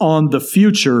emphasis on the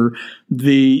future,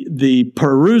 the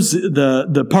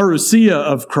parousia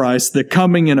of Christ, the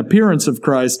coming and appearance of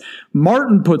Christ.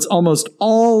 Martin puts almost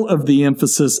all of the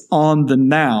emphasis on the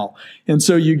now. And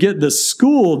so you get this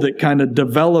school that kind of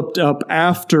developed up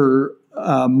after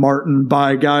Martin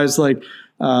by guys like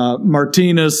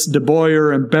Martinus, De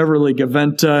Boyer, and Beverly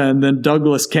Gaventa, and then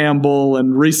Douglas Campbell,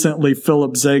 and recently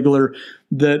Philip Ziegler,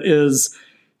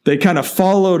 they kind of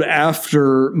followed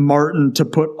after Martin to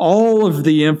put all of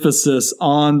the emphasis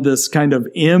on this kind of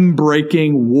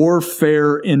breaking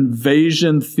warfare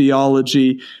invasion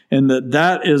theology, and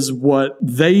that is what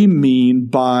they mean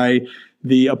by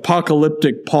the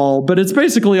apocalyptic Paul. But it's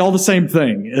basically all the same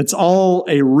thing. It's all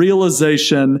a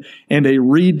realization and a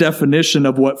redefinition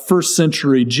of what first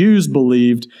century Jews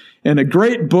believed. And a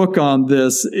great book on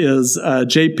this is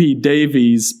J.P.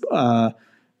 Davies'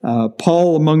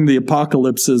 Paul Among the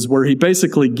Apocalypses, where he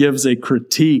basically gives a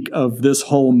critique of this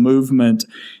whole movement.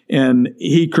 And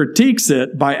he critiques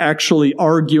it by actually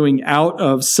arguing out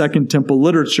of Second Temple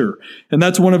literature. And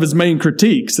that's one of his main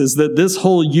critiques, is that this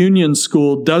whole Union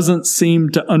School doesn't seem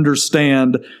to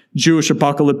understand Jewish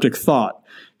apocalyptic thought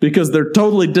because they're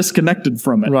totally disconnected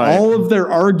from it. Right. All of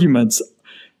their arguments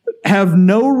have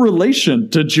no relation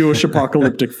to Jewish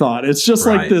apocalyptic thought. It's just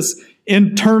like this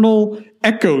internal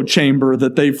echo chamber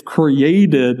that they've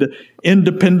created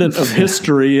independent of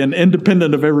history and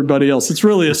independent of everybody else. It's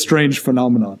really a strange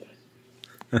phenomenon.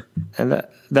 And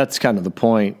that's kind of the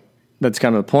point. That's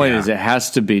kind of the point, is it has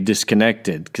to be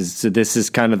disconnected, because this is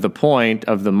kind of the point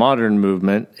of the modern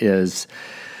movement is,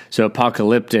 so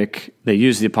apocalyptic, they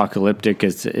use the apocalyptic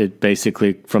as it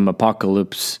basically from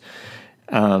apocalypse,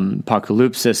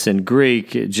 apocalypsis in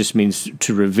Greek, it just means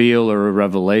to reveal or a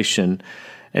revelation.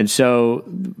 And so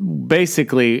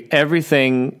basically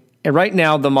everything, and right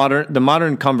now the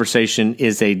modern conversation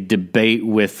is a debate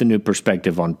with the new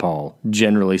perspective on Paul,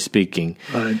 generally speaking.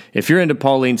 Right. If you're into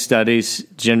Pauline studies,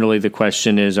 generally the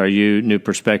question is, are you new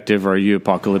perspective or are you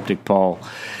apocalyptic Paul?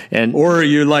 Or are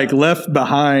you like left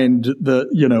behind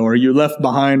are you left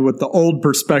behind with the old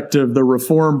perspective, the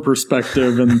reform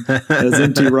perspective, and as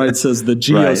N.T. Wright says, the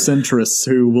geocentrists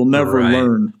who will never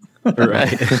learn.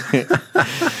 Right.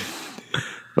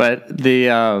 But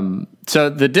so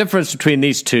the difference between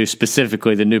these two,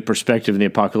 specifically the new perspective and the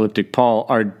apocalyptic Paul,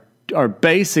 are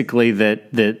basically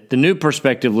that the new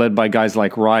perspective led by guys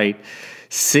like Wright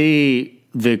see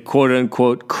the quote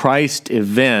unquote Christ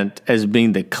event as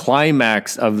being the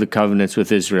climax of the covenants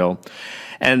with Israel,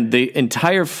 and the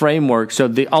entire framework.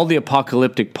 So all the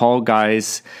apocalyptic Paul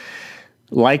guys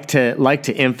like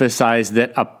to emphasize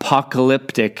that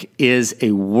apocalyptic is a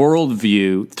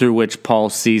worldview through which Paul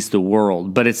sees the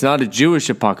world, but it's not a Jewish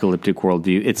apocalyptic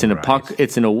worldview. It's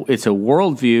it's a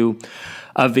worldview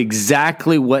of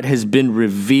exactly what has been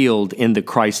revealed in the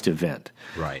Christ event.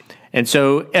 Right. And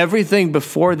so everything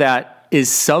before that is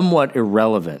somewhat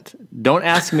irrelevant. Don't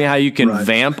ask me how you can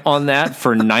vamp on that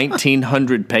for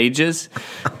 1,900 pages,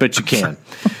 but you can.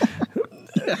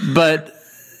 But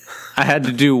I had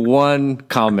to do one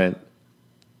comment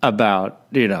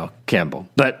about, Campbell.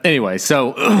 But anyway,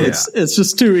 so it's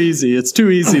just too easy. It's too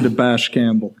easy to bash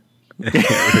Campbell. It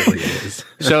really is.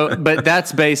 So, but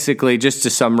that's basically, just to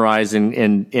summarize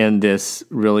in this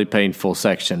really painful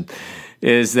section,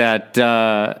 is that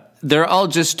they're all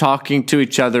just talking to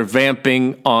each other,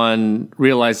 vamping on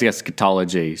realizing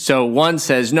eschatology. So one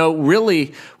says, no,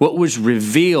 really what was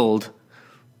revealed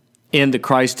in the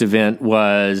Christ event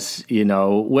was,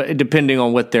 depending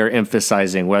on what they're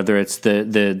emphasizing, whether it's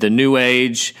the new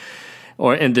age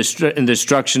or in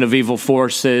destruction of evil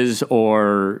forces,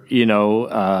 or,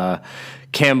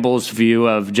 Campbell's view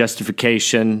of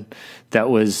justification that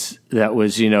was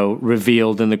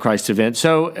revealed in the Christ event.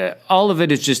 So all of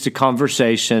it is just a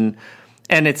conversation,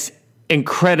 and it's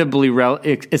incredibly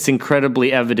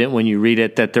evident when you read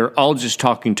it that they're all just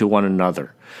talking to one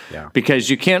another. Yeah. Because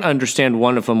you can't understand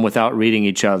one of them without reading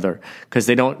each other, because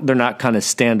they're not kind of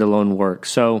standalone work.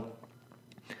 So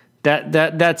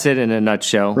that's it in a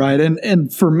nutshell. Right.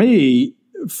 And for me,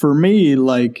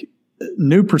 like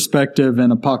New Perspective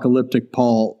and Apocalyptic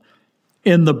Paul,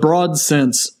 in the broad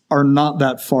sense, are not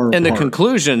that far apart. And the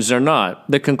conclusions are not.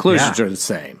 The conclusions are the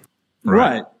same.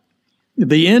 Right.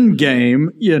 The end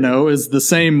game, is the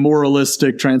same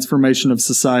moralistic transformation of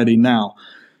society now.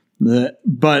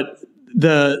 But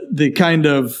the kind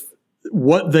of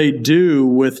what they do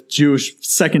with Jewish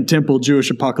Second Temple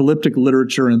Jewish apocalyptic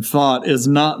literature and thought is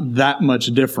not that much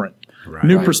different. Right.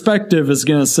 New Perspective is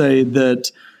going to say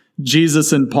that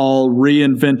Jesus and Paul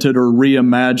reinvented or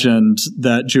reimagined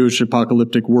that Jewish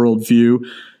apocalyptic worldview.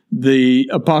 The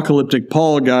Apocalyptic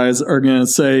Paul guys are going to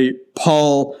say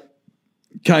Paul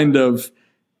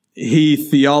he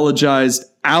theologized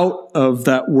out of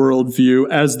that worldview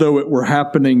as though it were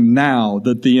happening now,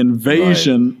 that the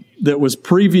invasion that was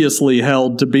previously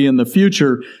held to be in the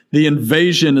future, the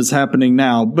invasion is happening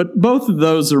now. But both of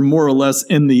those are more or less,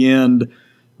 in the end,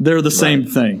 they're the same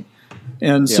thing.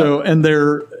 And so, and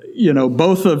they're,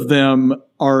 both of them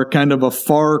are kind of a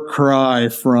far cry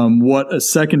from what a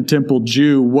Second Temple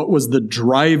Jew, what was the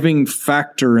driving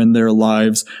factor in their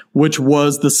lives, which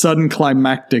was the sudden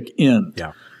climactic end.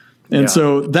 Yeah. And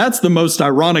so that's the most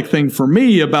ironic thing for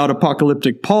me about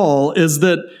Apocalyptic Paul, is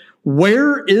that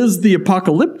where is the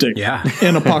apocalyptic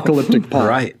in Apocalyptic Paul?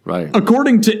 Right.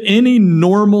 According to any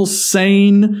normal,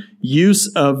 sane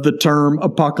use of the term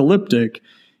apocalyptic,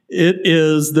 it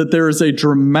is that there is a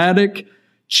dramatic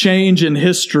change in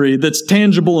history that's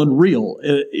tangible and real.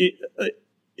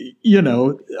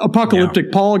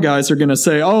 Apocalyptic Paul guys are going to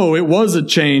say, "Oh, it was a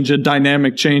change, a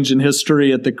dynamic change in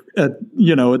history at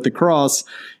the cross,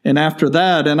 and after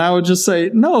that." And I would just say,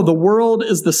 no, the world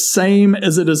is the same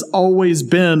as it has always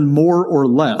been, more or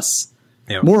less.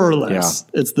 More or less,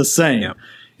 it's the same.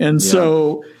 And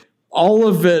so all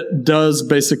of it does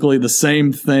basically the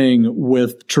same thing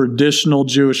with traditional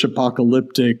Jewish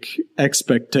apocalyptic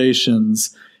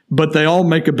expectations, but they all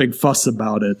make a big fuss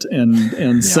about it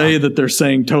and say that they're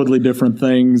saying totally different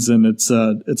things, and it's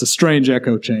a strange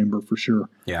echo chamber for sure.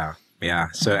 Yeah. Yeah.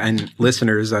 So, and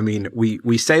listeners, I mean,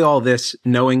 we say all this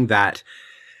knowing that,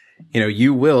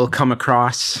 you will come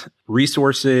across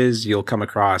resources, you'll come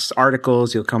across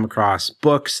articles, you'll come across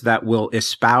books that will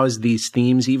espouse these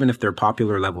themes, even if they're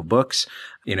popular level books.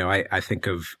 I think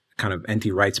of kind of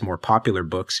N.T. Wright's more popular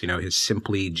books, his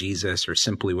Simply Jesus or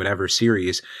Simply Whatever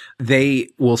series. They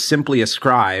will simply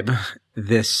ascribe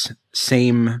this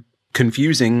same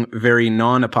confusing, very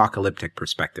non-apocalyptic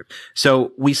perspective.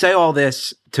 So we say all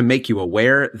this to make you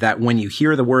aware that when you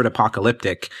hear the word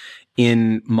apocalyptic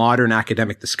in modern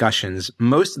academic discussions,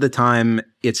 most of the time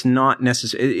it's not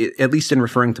necessary, at least in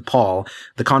referring to Paul,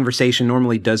 the conversation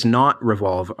normally does not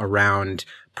revolve around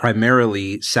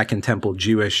primarily Second Temple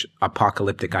Jewish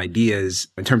apocalyptic ideas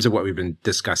in terms of what we've been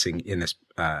discussing in this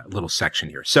little section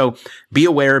here. So be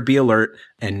aware, be alert,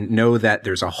 and know that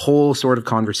there's a whole sort of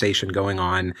conversation going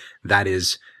on that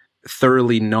is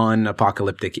thoroughly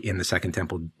non-apocalyptic in the Second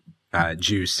Temple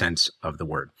Jew sense of the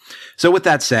word. So with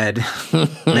that said,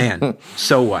 man,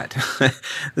 so what? This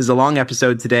is a long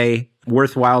episode today.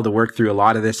 Worthwhile to work through a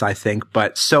lot of this, I think,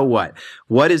 but so what?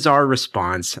 What is our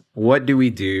response? What do we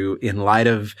do in light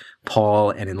of Paul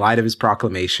and in light of his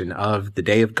proclamation of the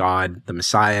day of God, the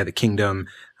Messiah, the kingdom,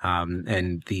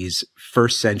 and these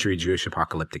first century Jewish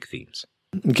apocalyptic themes?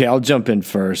 Okay, I'll jump in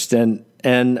first. And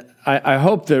I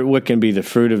hope that what can be the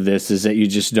fruit of this is that you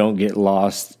just don't get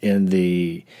lost in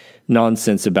the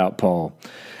nonsense about Paul.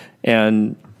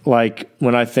 And like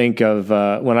when I think of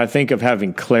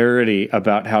having clarity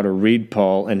about how to read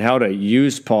Paul and how to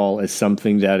use Paul as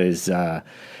something that is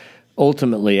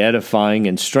ultimately edifying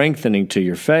and strengthening to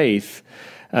your faith,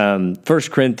 1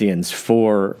 Corinthians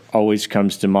 4 always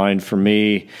comes to mind for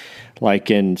me.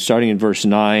 Like starting in verse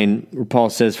 9, where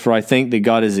Paul says, "For I think that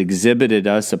God has exhibited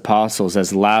us apostles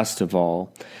as last of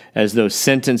all, as though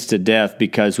sentenced to death,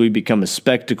 because we become a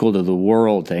spectacle to the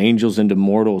world, to angels and to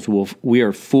mortals. We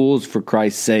are fools for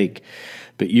Christ's sake,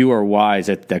 but you are wise.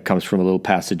 That comes from a little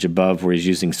passage above where he's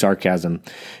using sarcasm.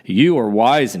 You are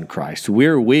wise in Christ.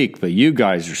 We're weak, but you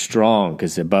guys are strong.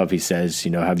 Because above he says,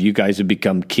 have you guys have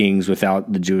become kings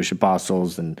without the Jewish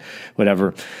apostles and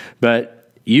whatever.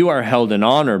 But you are held in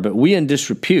honor, but we in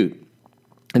disrepute.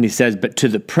 And he says, but to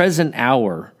the present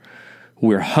hour,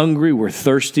 we're hungry, we're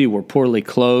thirsty, we're poorly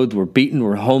clothed, we're beaten,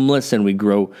 we're homeless, and we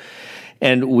grow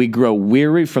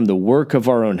weary from the work of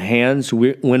our own hands.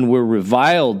 When we're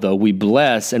reviled, though, we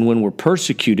bless, and when we're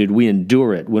persecuted, we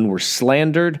endure it. When we're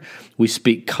slandered, we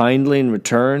speak kindly in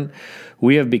return.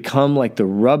 We have become like the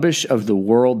rubbish of the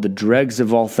world, the dregs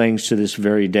of all things to this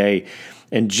very day.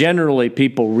 And generally,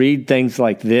 people read things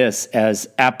like this as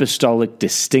apostolic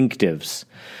distinctives.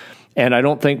 And I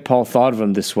don't think Paul thought of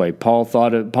them this way. Paul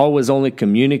was only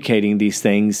communicating these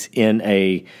things in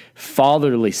a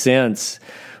fatherly sense.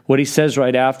 What he says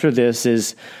right after this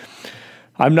is,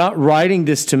 I'm not writing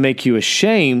this to make you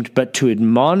ashamed, but to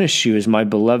admonish you as my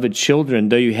beloved children.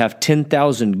 Though you have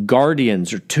 10,000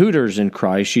 guardians or tutors in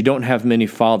Christ, you don't have many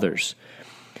fathers.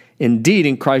 Indeed,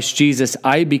 in Christ Jesus,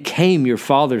 I became your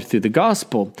father through the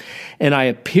gospel, and I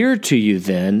appear to you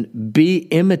then, be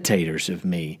imitators of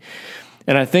me.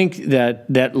 And I think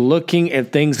that looking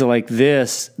at things like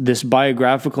this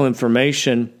biographical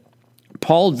information,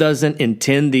 Paul doesn't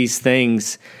intend these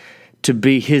things to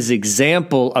be his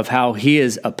example of how he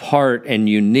is apart and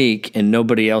unique and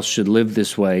nobody else should live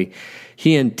this way.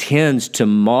 He intends to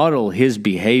model his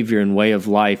behavior and way of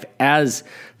life as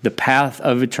the path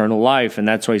of eternal life. And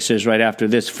that's why he says right after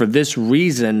this, for this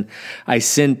reason, I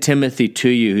send Timothy to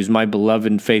you, who's my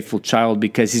beloved and faithful child,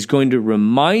 because he's going to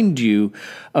remind you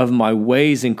of my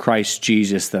ways in Christ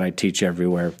Jesus that I teach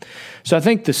everywhere. So I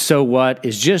think the so what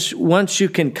is just once you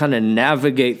can kind of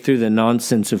navigate through the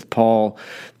nonsense of Paul,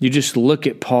 you just look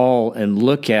at Paul and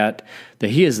look at that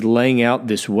he is laying out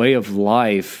this way of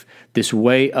life, this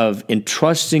way of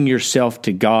entrusting yourself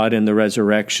to God in the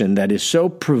resurrection that is so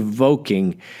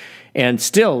provoking and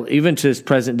still, even to this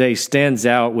present day, stands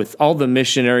out with all the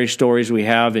missionary stories we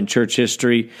have in church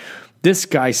history. This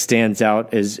guy stands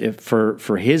out as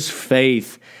for his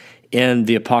faith in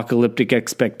the apocalyptic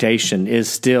expectation is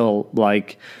still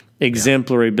like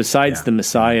exemplary. Besides the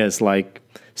Messiah is like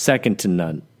second to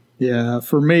none. Yeah,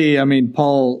 for me, I mean,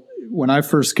 Paul, when I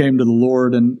first came to the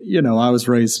Lord, and, I was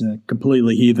raised in a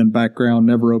completely heathen background,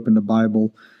 never opened a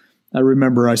Bible. I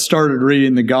remember I started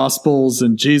reading the Gospels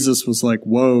and Jesus was like,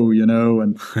 whoa,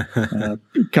 and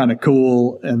kind of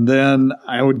cool. And then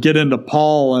I would get into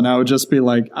Paul and I would just be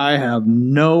like, I have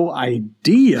no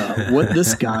idea what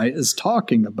this guy is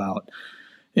talking about.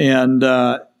 And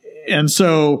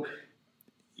so,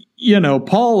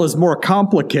 Paul is more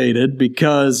complicated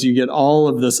because you get all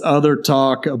of this other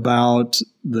talk about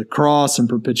the cross and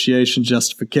propitiation,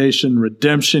 justification,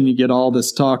 redemption. You get all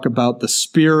this talk about the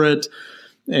Spirit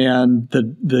and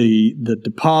the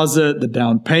deposit, the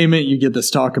down payment. You get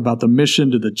this talk about the mission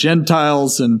to the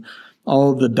Gentiles and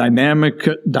all the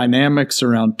dynamics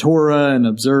around Torah and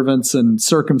observance and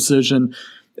circumcision.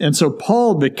 And so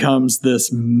Paul becomes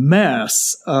this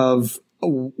mess of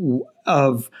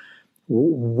how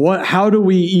do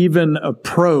we even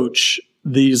approach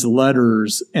these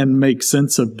letters and make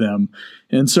sense of them?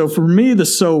 And so for me, the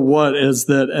so what is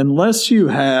that unless you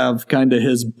have kind of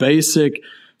his basic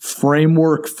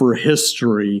framework for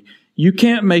history, you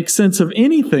can't make sense of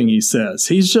anything he says.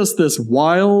 He's just this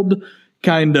wild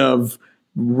kind of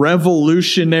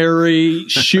revolutionary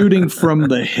shooting from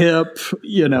the hip,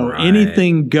 right.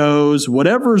 Anything goes.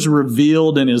 Whatever's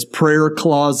revealed in his prayer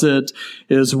closet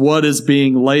is what is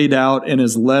being laid out in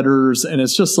his letters. And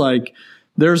it's just like,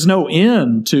 there's no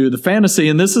end to the fantasy.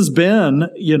 And this has been,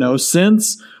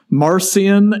 since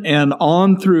Marcion and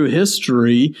on through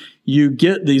history, you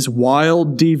get these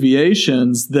wild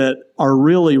deviations that are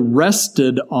really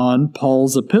rested on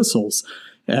Paul's epistles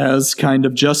as kind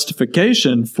of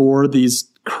justification for these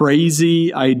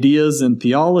crazy ideas in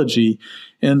theology.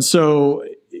 And so,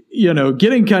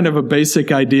 getting kind of a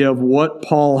basic idea of what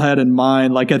Paul had in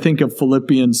mind, like I think of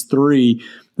Philippians 3,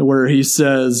 where he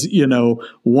says,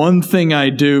 one thing I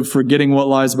do, forgetting what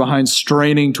lies behind,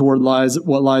 straining toward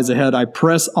what lies ahead, I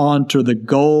press on to the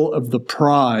goal of the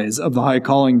prize of the high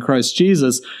calling in Christ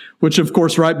Jesus, which of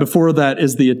course right before that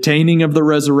is the attaining of the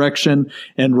resurrection.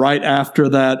 And right after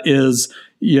that is,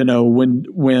 when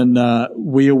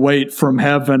we await from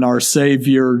heaven our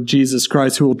Savior, Jesus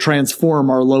Christ, who will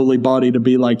transform our lowly body to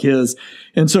be like his.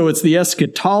 And so it's the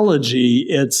eschatology.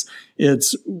 It's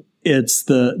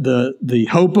the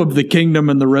hope of the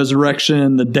kingdom and the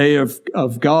resurrection, the day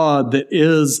of God that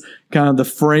is kind of the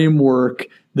framework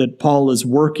that Paul is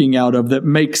working out of that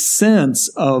makes sense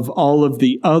of all of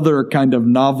the other kind of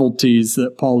novelties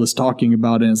that Paul is talking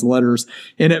about in his letters.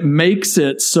 And it makes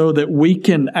it so that we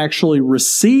can actually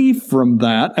receive from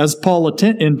that as Paul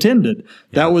intended.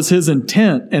 That was his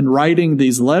intent in writing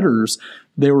these letters.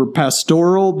 They were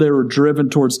pastoral, they were driven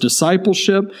towards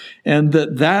discipleship, and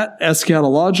that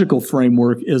eschatological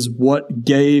framework is what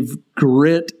gave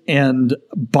grit and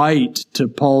bite to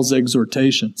Paul's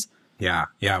exhortations. Yeah.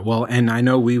 Well, and I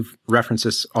know we've referenced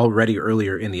this already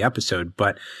earlier in the episode,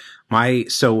 but my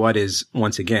so what is,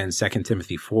 once again, 2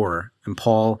 Timothy 4, and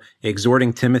Paul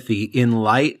exhorting Timothy in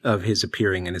light of his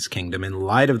appearing in his kingdom, in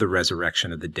light of the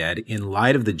resurrection of the dead, in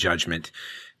light of the judgment,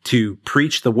 to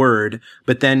preach the word,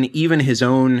 but then even his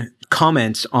own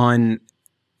comments on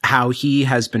how he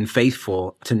has been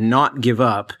faithful to not give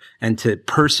up and to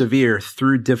persevere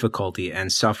through difficulty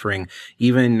and suffering.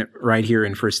 Even right here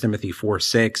in 1 Timothy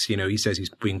 4:6, he says he's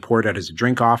being poured out as a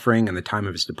drink offering and the time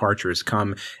of his departure has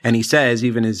come. And he says,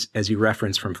 even as you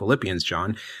referenced from Philippians,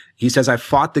 John, he says, I've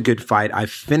fought the good fight,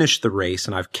 I've finished the race,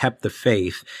 and I've kept the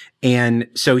faith. And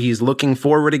so he's looking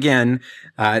forward again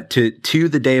to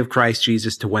the day of Christ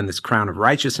Jesus, to when this crown of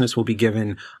righteousness will be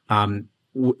given,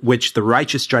 which the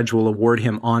righteous judge will award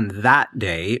him on that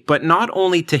day, but not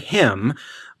only to him,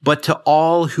 but to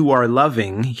all who are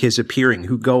loving his appearing,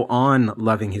 who go on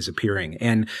loving his appearing.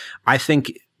 And I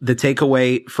think the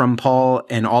takeaway from Paul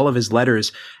and all of his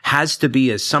letters has to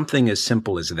be something as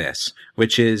simple as this,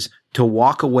 which is to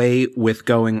walk away with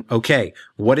going, okay,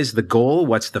 what is the goal?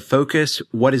 What's the focus?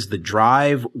 What is the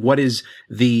drive? What is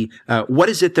it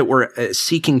that we're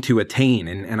seeking to attain?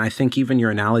 And I think even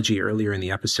your analogy earlier in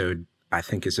the episode, I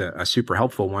think, is a super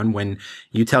helpful one. When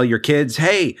you tell your kids,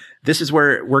 hey, this is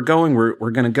where we're going.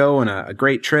 We're going to go on a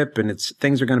great trip, and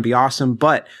things are going to be awesome,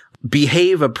 but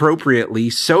behave appropriately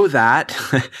so that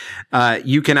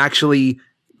you can actually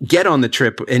get on the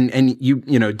trip and you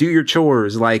do your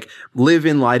chores, like live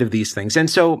in light of these things. And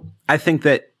so I think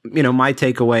that, my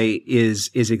takeaway is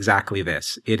exactly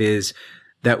this. It is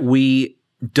that we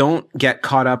don't get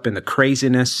caught up in the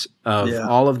craziness of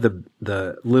all of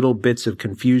the little bits of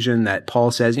confusion that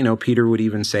Paul says. Peter would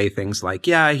even say things like,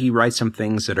 he writes some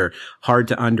things that are hard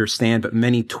to understand, but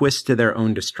many twist to their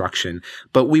own destruction.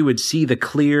 But we would see the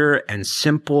clear and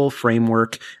simple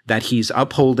framework that he's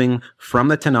upholding from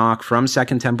the Tanakh, from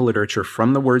Second Temple literature,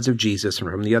 from the words of Jesus, and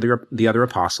from the other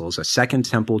apostles, a Second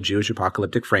Temple Jewish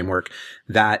apocalyptic framework,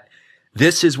 that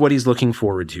this is what he's looking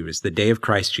forward to, is the day of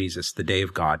Christ Jesus, the day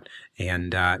of God.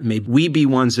 And may we be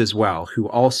ones as well who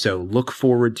also look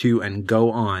forward to and go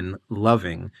on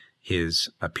loving his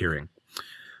appearing.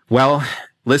 Well,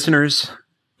 listeners,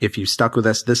 if you've stuck with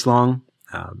us this long,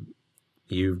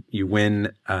 you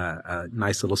win a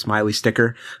nice little smiley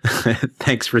sticker.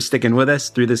 Thanks for sticking with us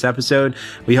through this episode.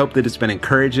 We hope that it's been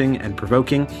encouraging and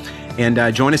provoking.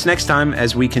 And join us next time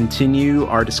as we continue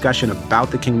our discussion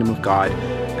about the kingdom of God.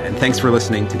 And thanks for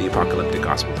listening to the Apocalyptic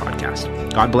Gospel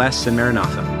Podcast. God bless, and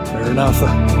Maranatha. Maranatha.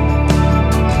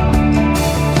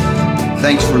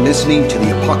 Thanks for listening to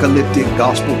the Apocalyptic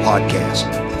Gospel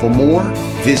Podcast. For more,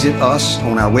 visit us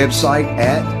on our website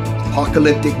at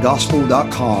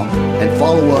apocalypticgospel.com and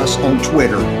follow us on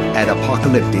Twitter at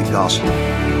Apocalyptic Gospel.